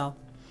people. So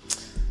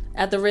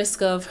at the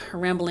risk of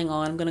rambling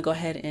on, I'm going to go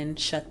ahead and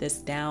shut this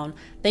down.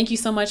 Thank you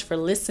so much for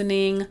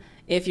listening.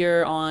 If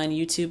you're on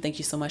YouTube, thank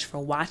you so much for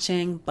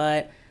watching.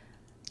 But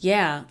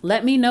yeah,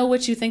 let me know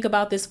what you think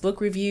about this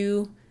book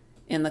review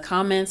in the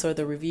comments or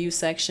the review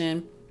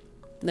section.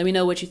 Let me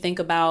know what you think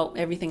about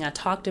everything I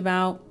talked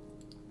about.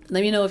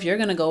 Let me know if you're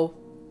going to go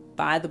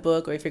buy the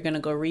book, or if you're going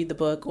to go read the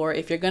book, or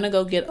if you're going to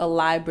go get a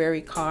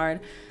library card.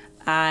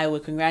 I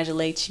would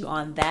congratulate you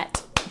on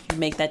that if you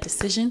make that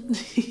decision.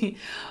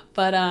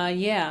 But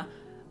yeah,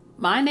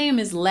 my name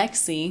is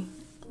LexC.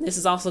 This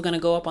is also going to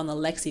go up on the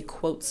LexC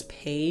quotes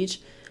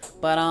page.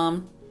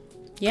 But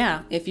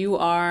yeah, if you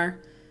are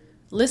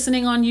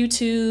listening on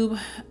YouTube,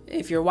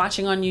 if you're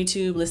watching on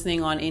YouTube,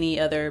 listening on any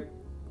other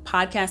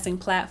podcasting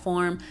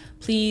platform,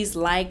 please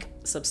like,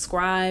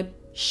 subscribe,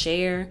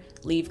 share,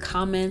 leave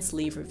comments,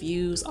 leave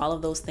reviews. All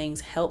of those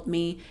things help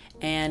me,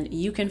 And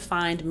you can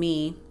find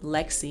me,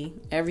 LexC,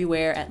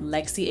 everywhere at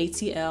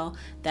LexCATL.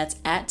 That's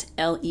at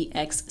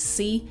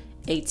LexCATL.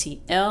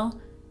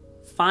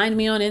 Find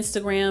me on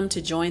Instagram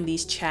to join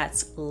these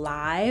chats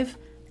live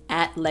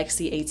at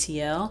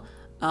LexCATL.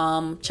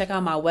 Check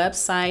out my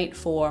website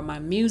for my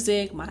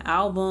music, my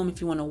album.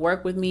 If you want to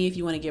work with me, if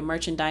you want to get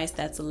merchandise,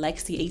 that's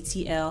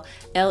LexCATL.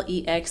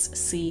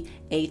 LexCATL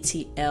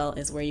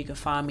is where you can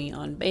find me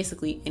on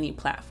basically any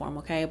platform,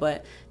 okay?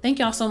 But thank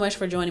y'all so much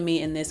for joining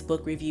me in this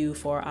book review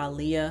for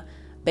Aaliyah,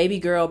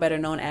 Babygirl, better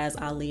known as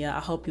Aaliyah.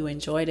 I hope you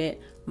enjoyed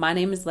it. My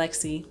name is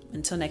LexC.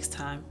 Until next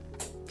time,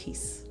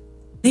 peace.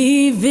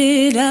 Leave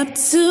it up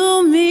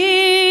to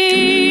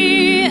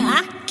me,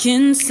 I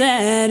can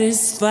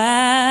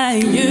satisfy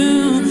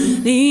you.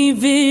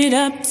 Leave it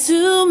up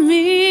to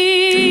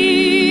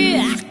me,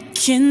 I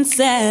can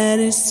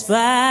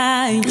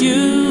satisfy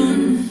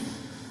you.